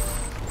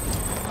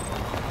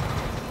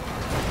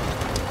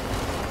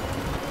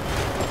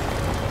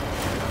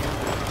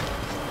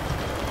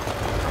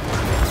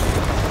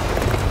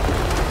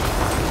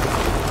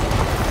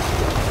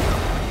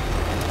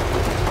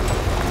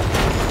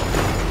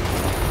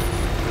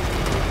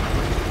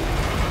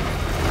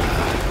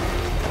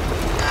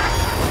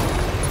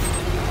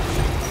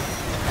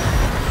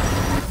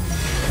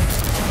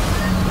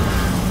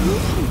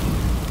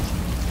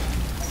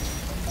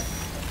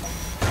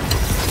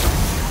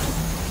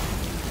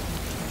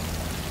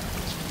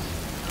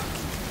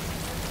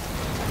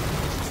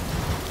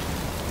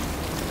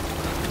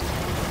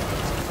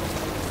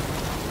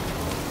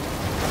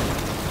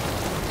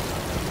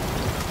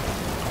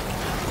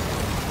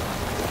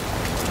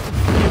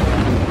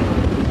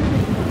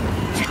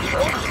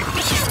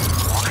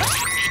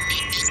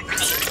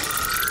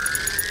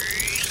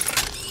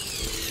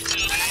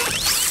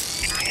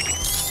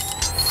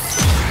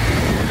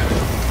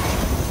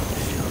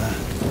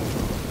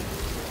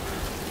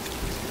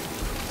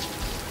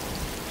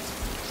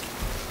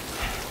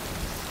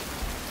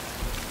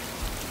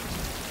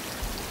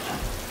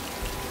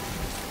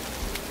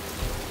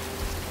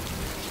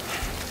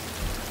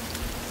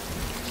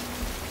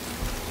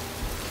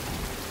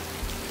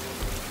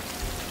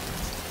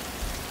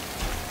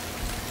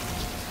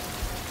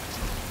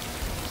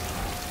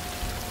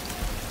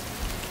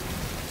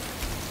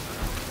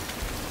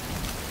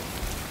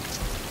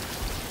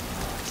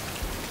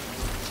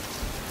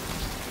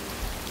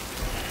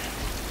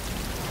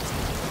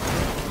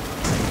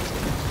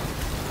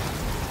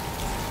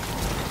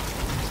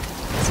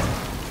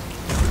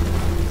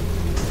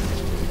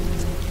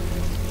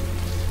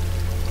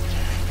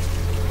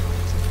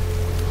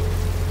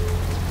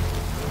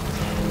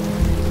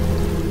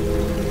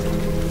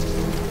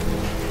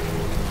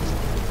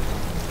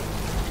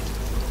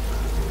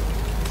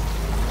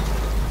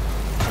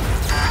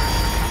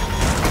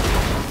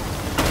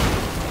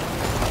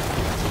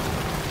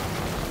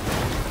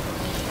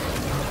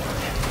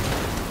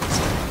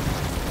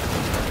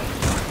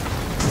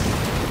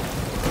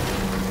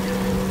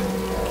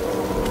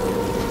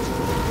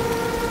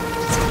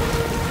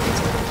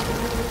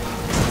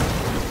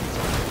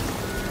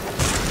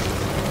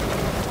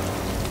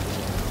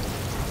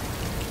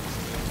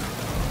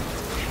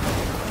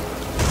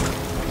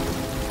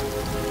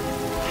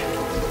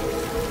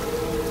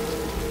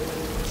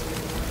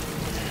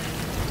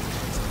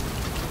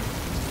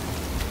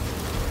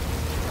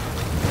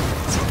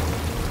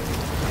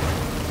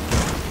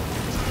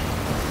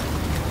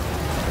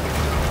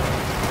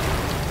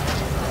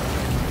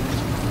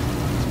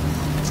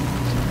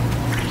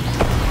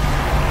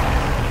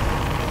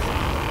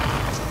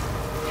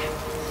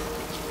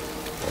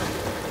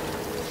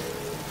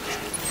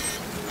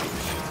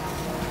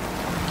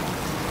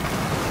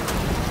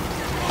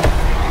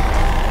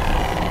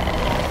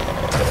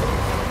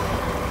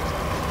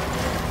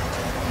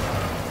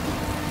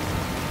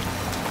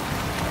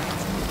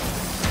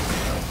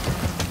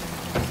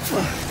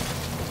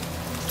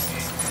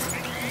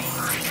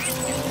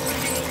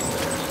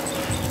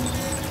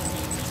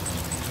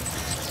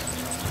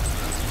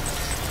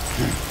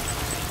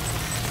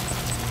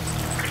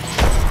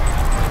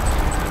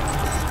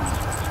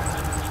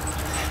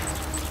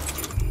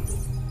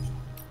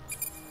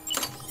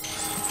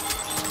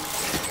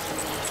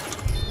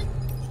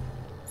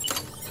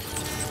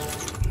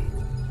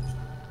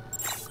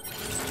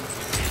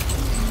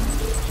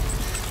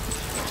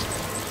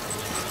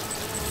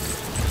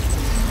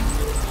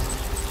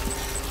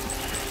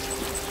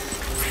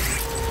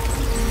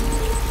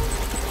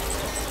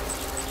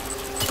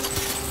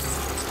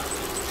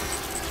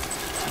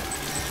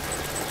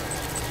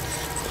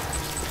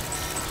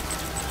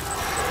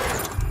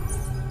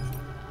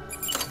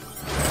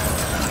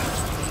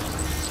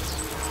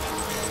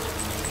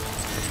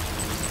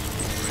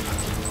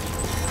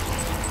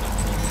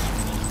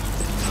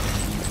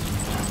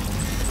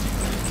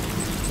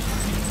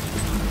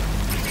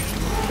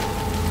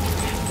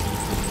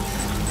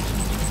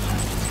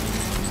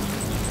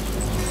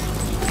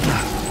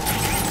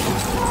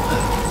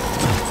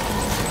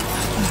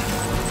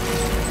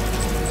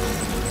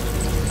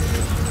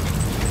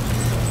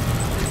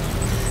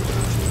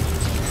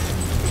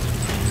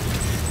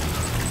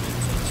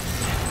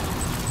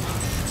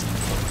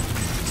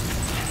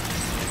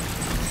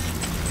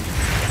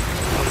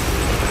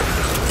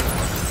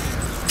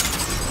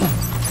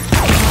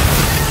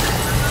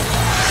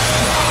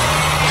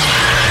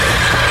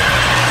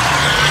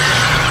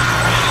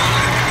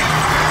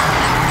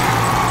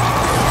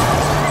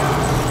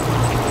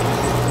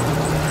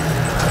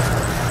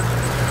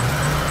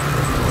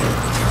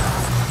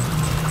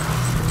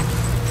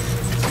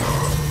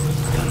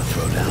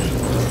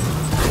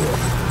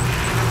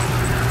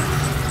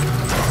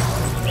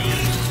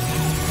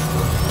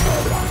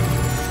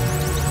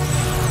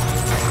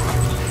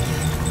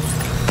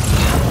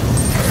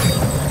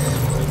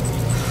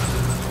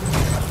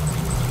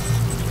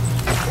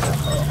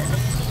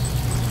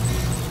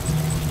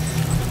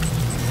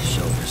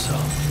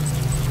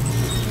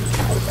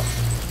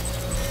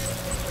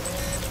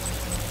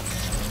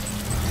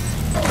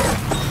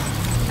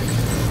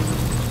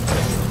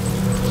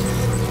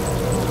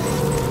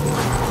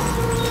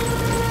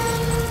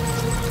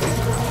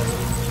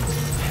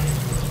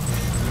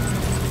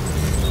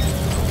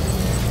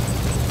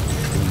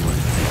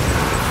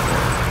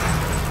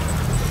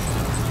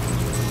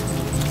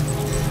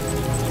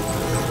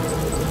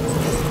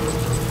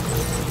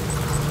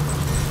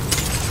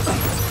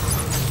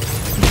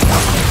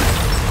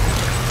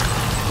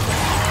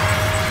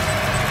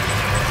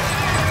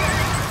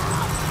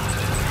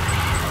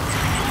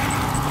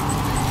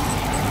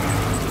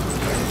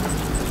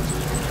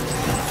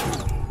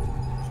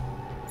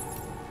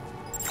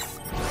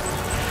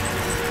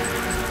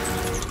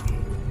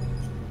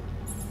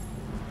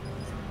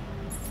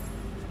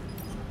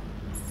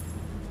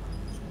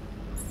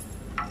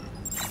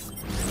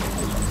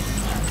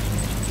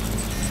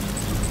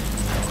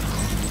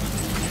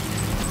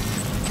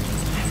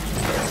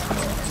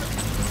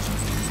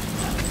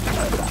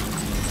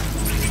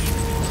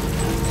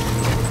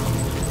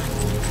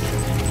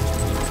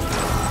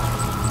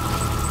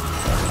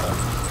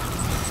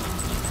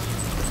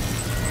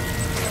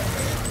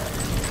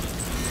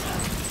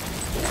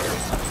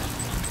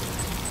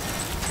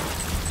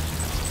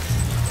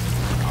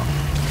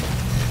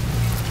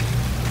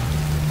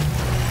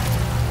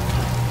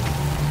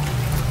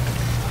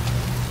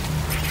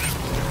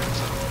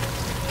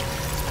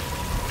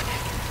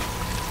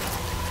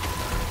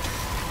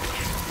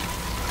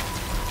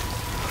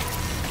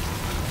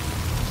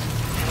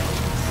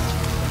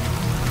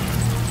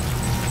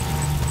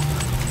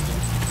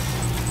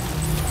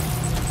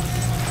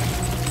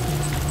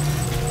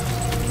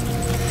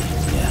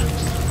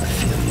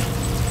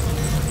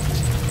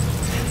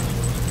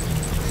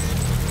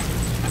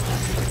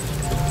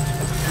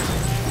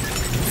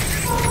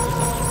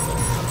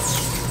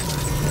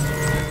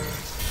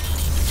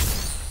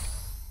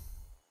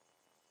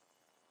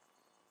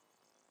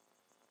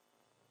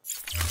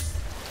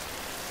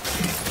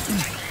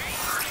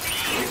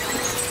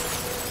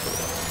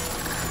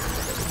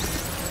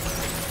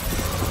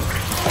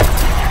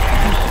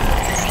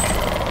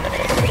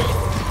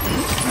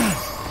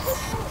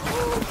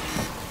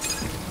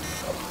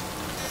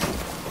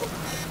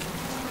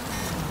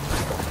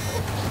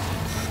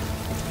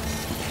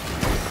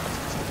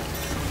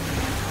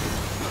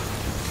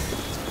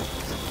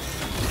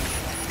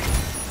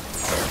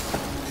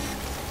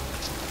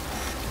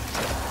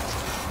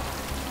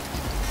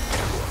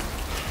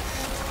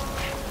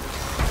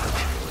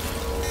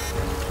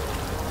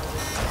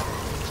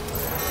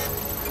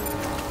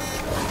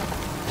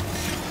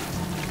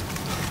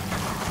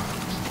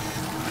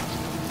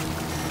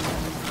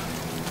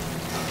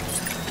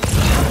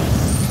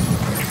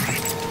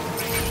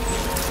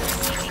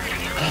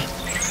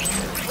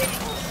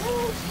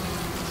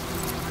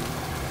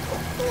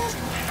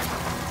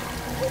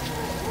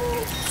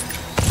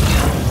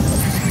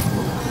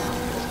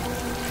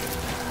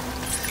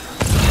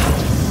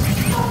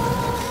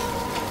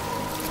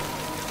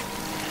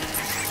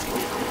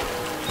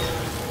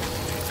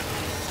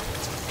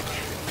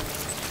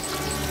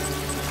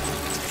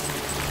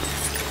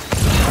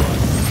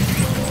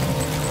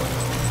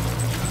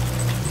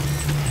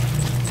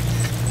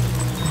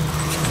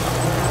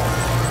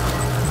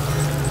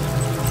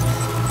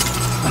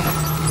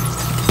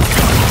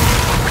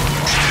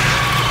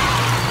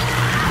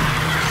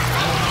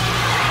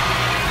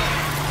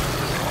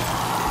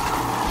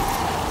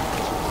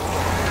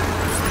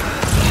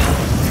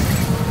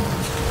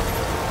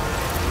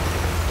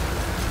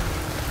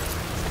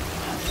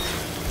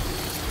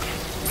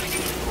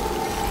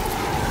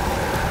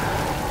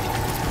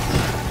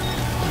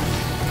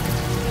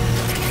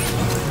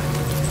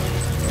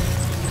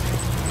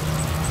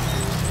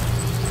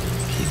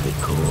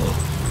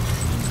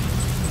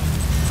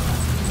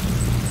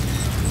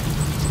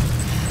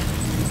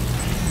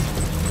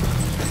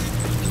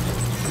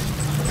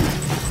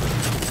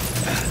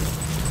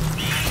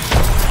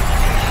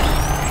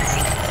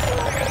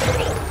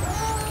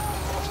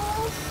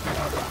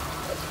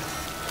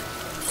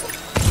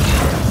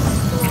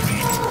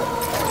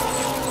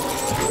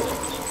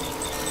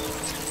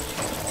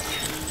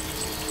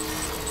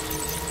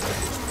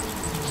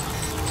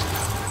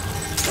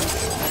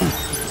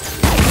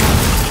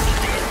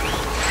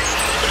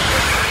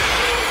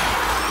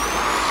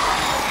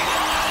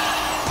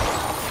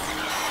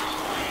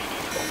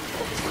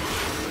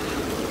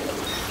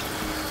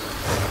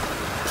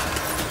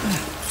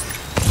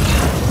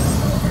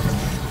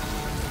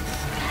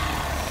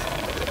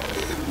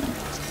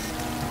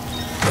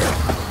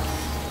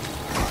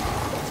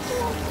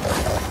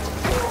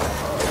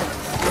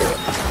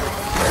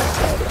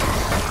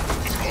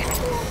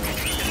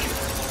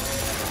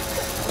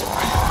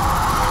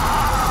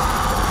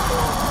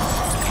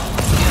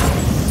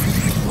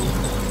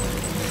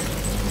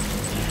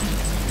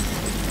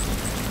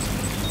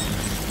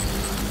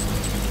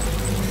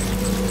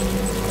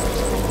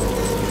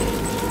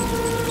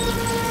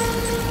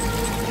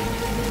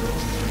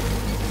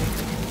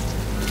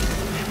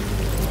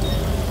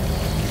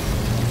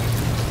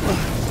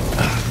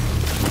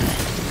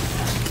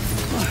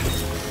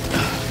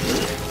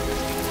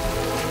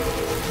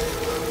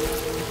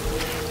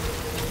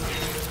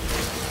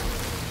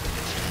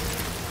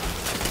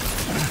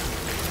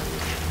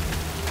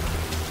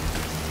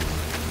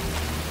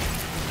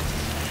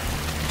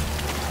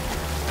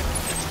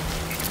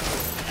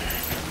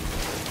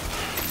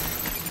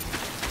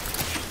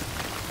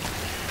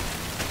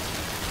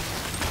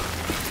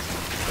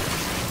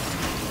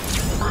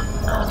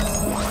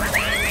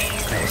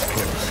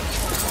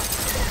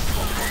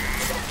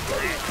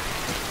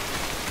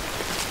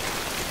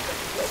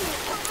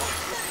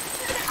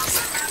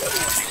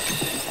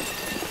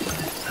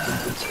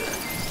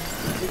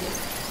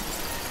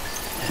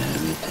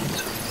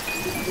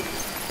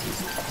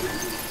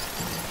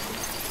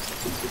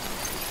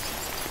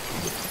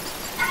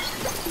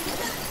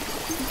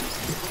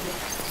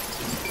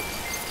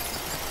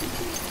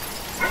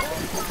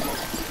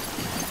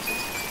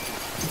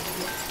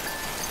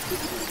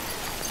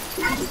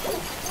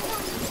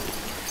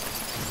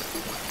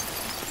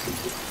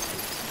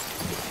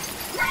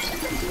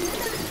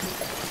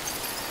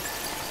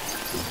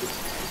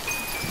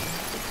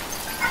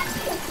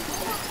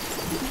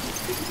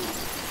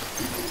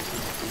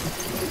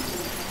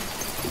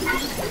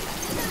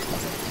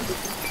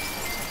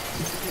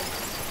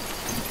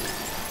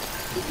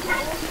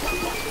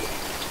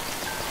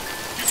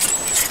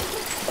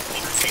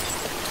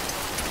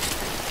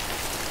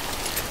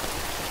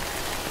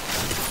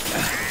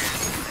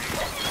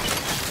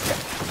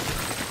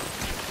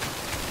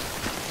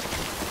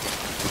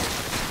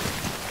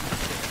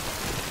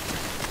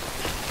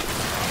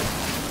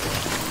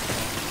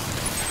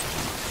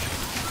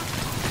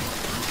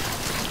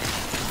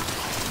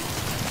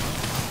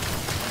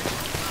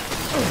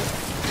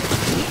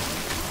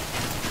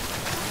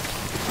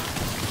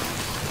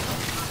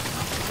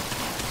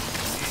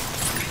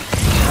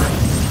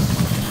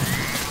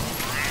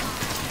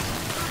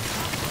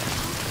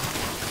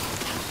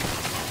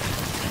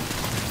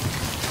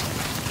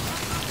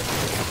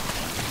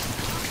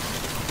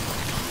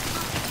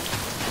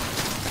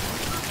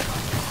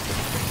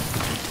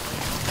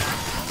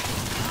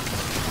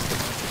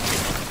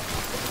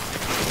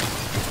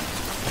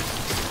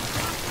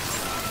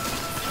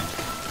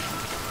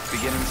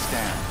 Beginning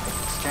scan.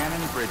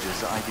 Scanning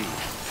bridges ID.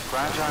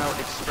 Fragile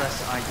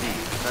Express ID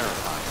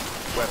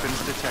verified. Weapons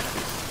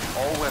detected.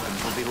 All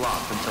weapons will be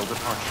locked until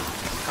departure.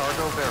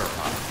 Cargo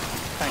verified.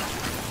 Thank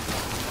you.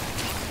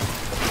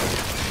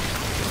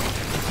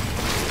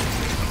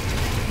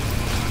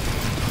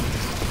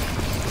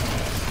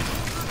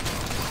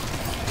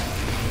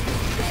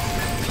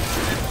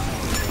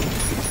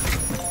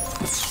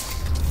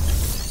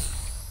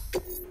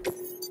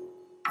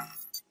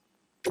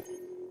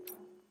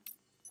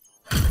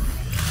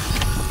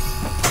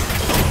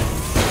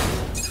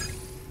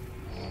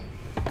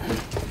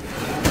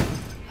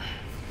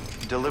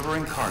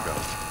 delivering cargo.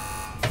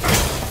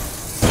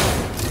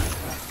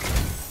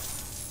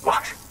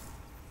 What?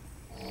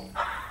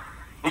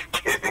 You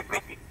kidding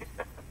me?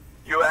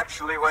 You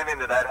actually went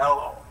into that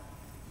hellhole?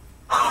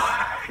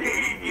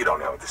 You don't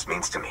know what this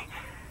means to me.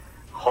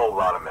 Whole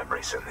lot of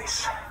memories in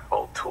these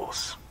old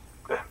tools.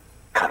 The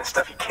kind of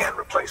stuff you can't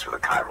replace with a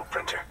chiral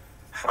printer.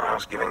 I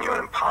was giving you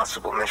an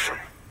impossible mission.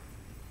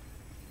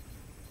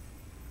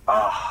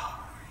 Oh,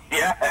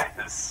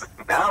 yes.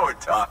 Now we're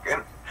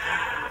talking.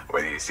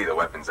 Whether you see the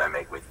weapons I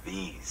make with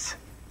these.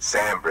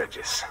 Sam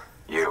Bridges,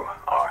 you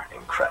are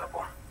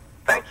incredible.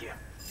 Thank you.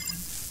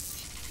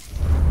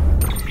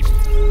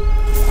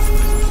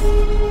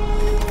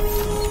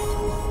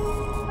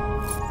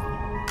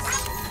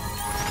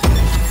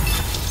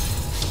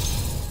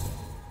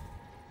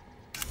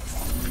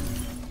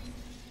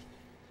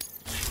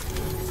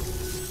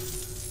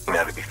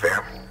 Now, to be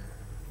fair,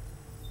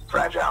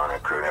 Fragile and her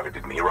crew never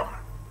did me wrong.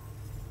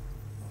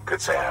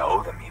 Could say I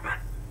owe them, even.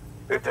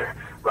 If they're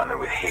running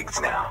with Higgs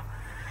now,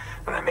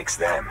 and that makes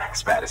them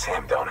as bad as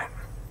him, don't it?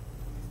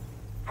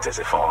 It's as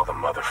if all the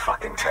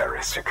motherfucking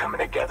terrorists are coming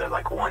together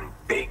like one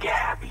big,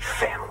 happy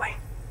family.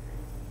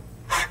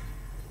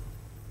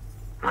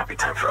 Might be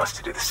time for us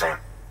to do the same.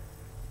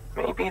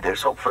 Maybe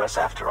there's hope for us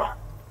after all.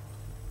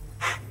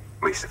 At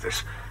least if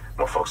there's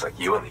more folks like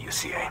you in the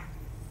UCA.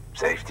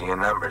 Safety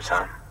in numbers,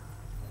 huh?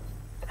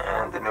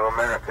 And the new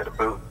America to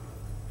boot.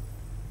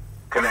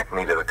 Connect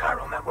me to the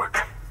chiral network.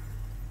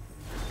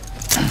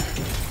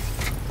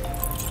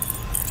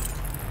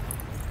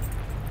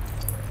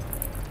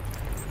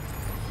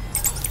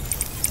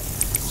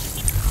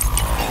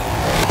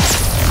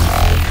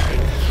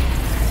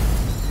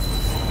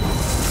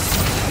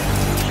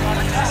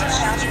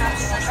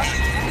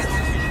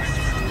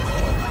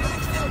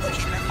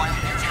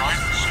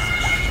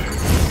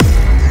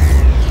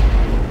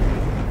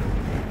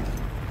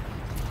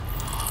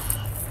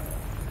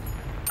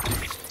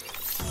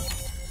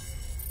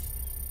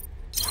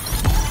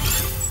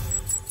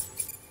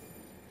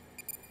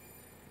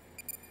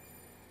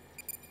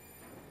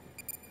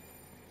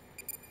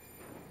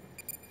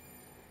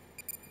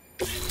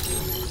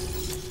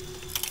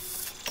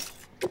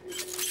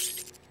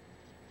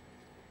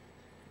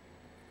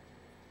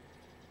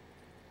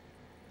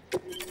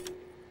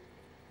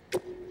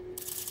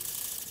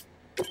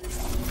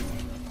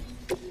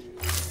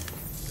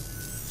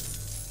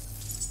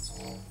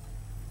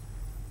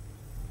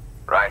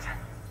 Right.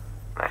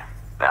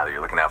 Now that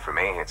you're looking out for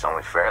me, it's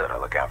only fair that I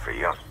look out for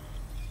you.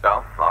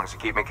 So, as long as you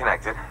keep me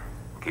connected,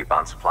 I'll keep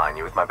on supplying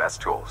you with my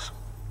best tools.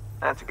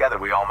 And together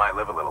we all might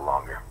live a little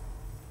longer.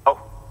 Oh,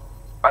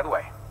 by the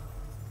way,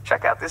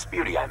 check out this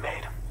beauty I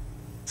made.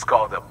 It's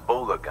called a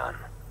Bola gun.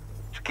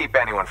 Should keep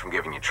anyone from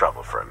giving you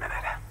trouble for a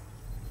minute.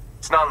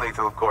 It's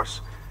non-lethal, of course.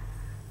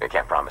 I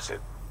can't promise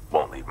it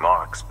won't leave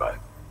marks, but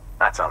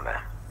that's on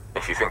them.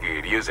 If you think you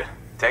could use it,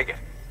 take it.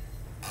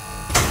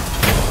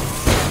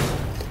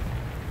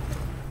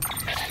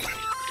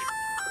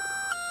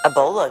 A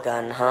Bola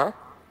gun, huh?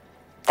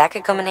 That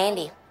could come in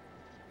handy.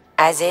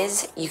 As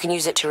is, you can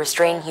use it to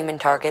restrain human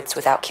targets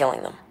without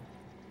killing them.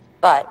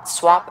 But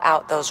swap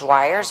out those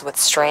wires with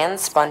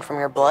strands spun from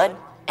your blood,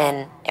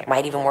 and it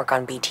might even work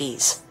on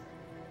BTs.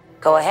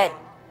 Go ahead.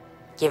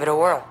 Give it a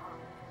whirl.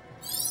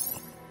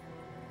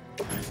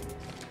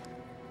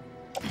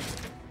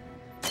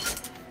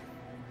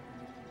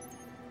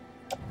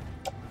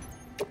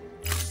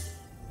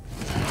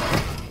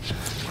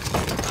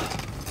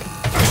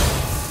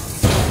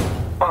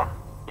 Well,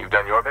 you've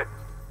done your bit.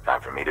 Time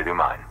for me to do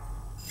mine.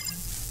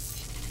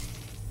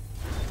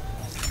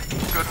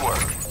 Good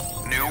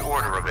work. New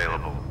order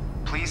available.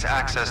 Please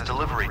access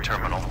delivery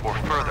terminal for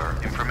further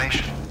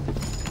information.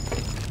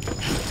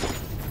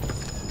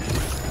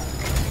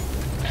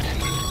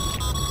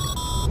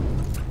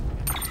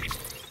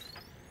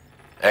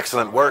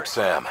 Excellent work,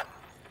 Sam.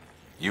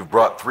 You've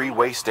brought 3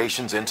 way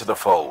stations into the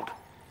fold.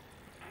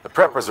 The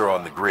preppers are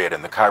on the grid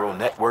and the chiral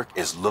network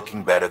is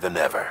looking better than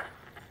ever.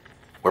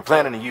 We're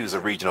planning to use a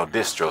regional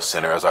distro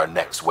center as our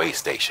next way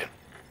station.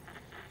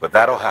 But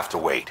that'll have to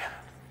wait.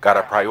 Got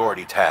a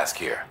priority task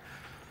here.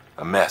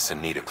 A mess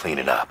in need of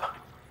cleaning up.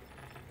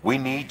 We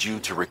need you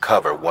to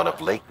recover one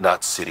of Lake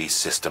Knot City's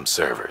system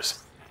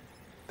servers.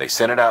 They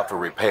sent it out for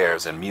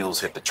repairs and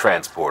mules hit the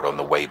transport on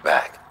the way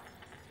back.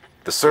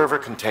 The server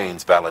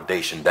contains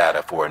validation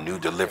data for a new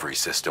delivery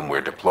system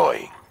we're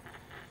deploying.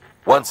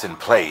 Once in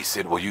place,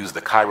 it will use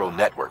the chiral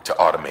network to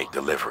automate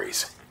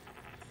deliveries.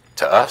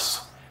 To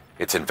us,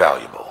 it's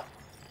invaluable.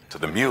 To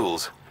the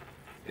mules,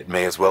 it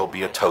may as well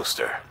be a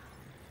toaster.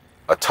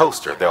 A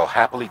toaster they'll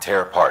happily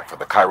tear apart for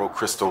the chiral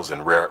crystals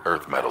and rare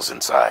earth metals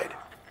inside.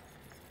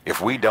 If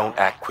we don't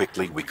act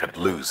quickly, we could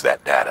lose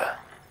that data.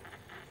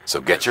 So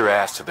get your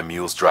ass to the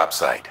mule's drop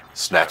site,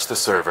 snatch the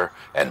server,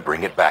 and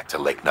bring it back to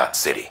Lake Knot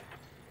City.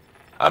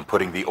 I'm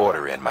putting the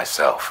order in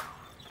myself.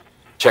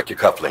 Check your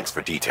cufflinks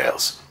for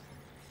details.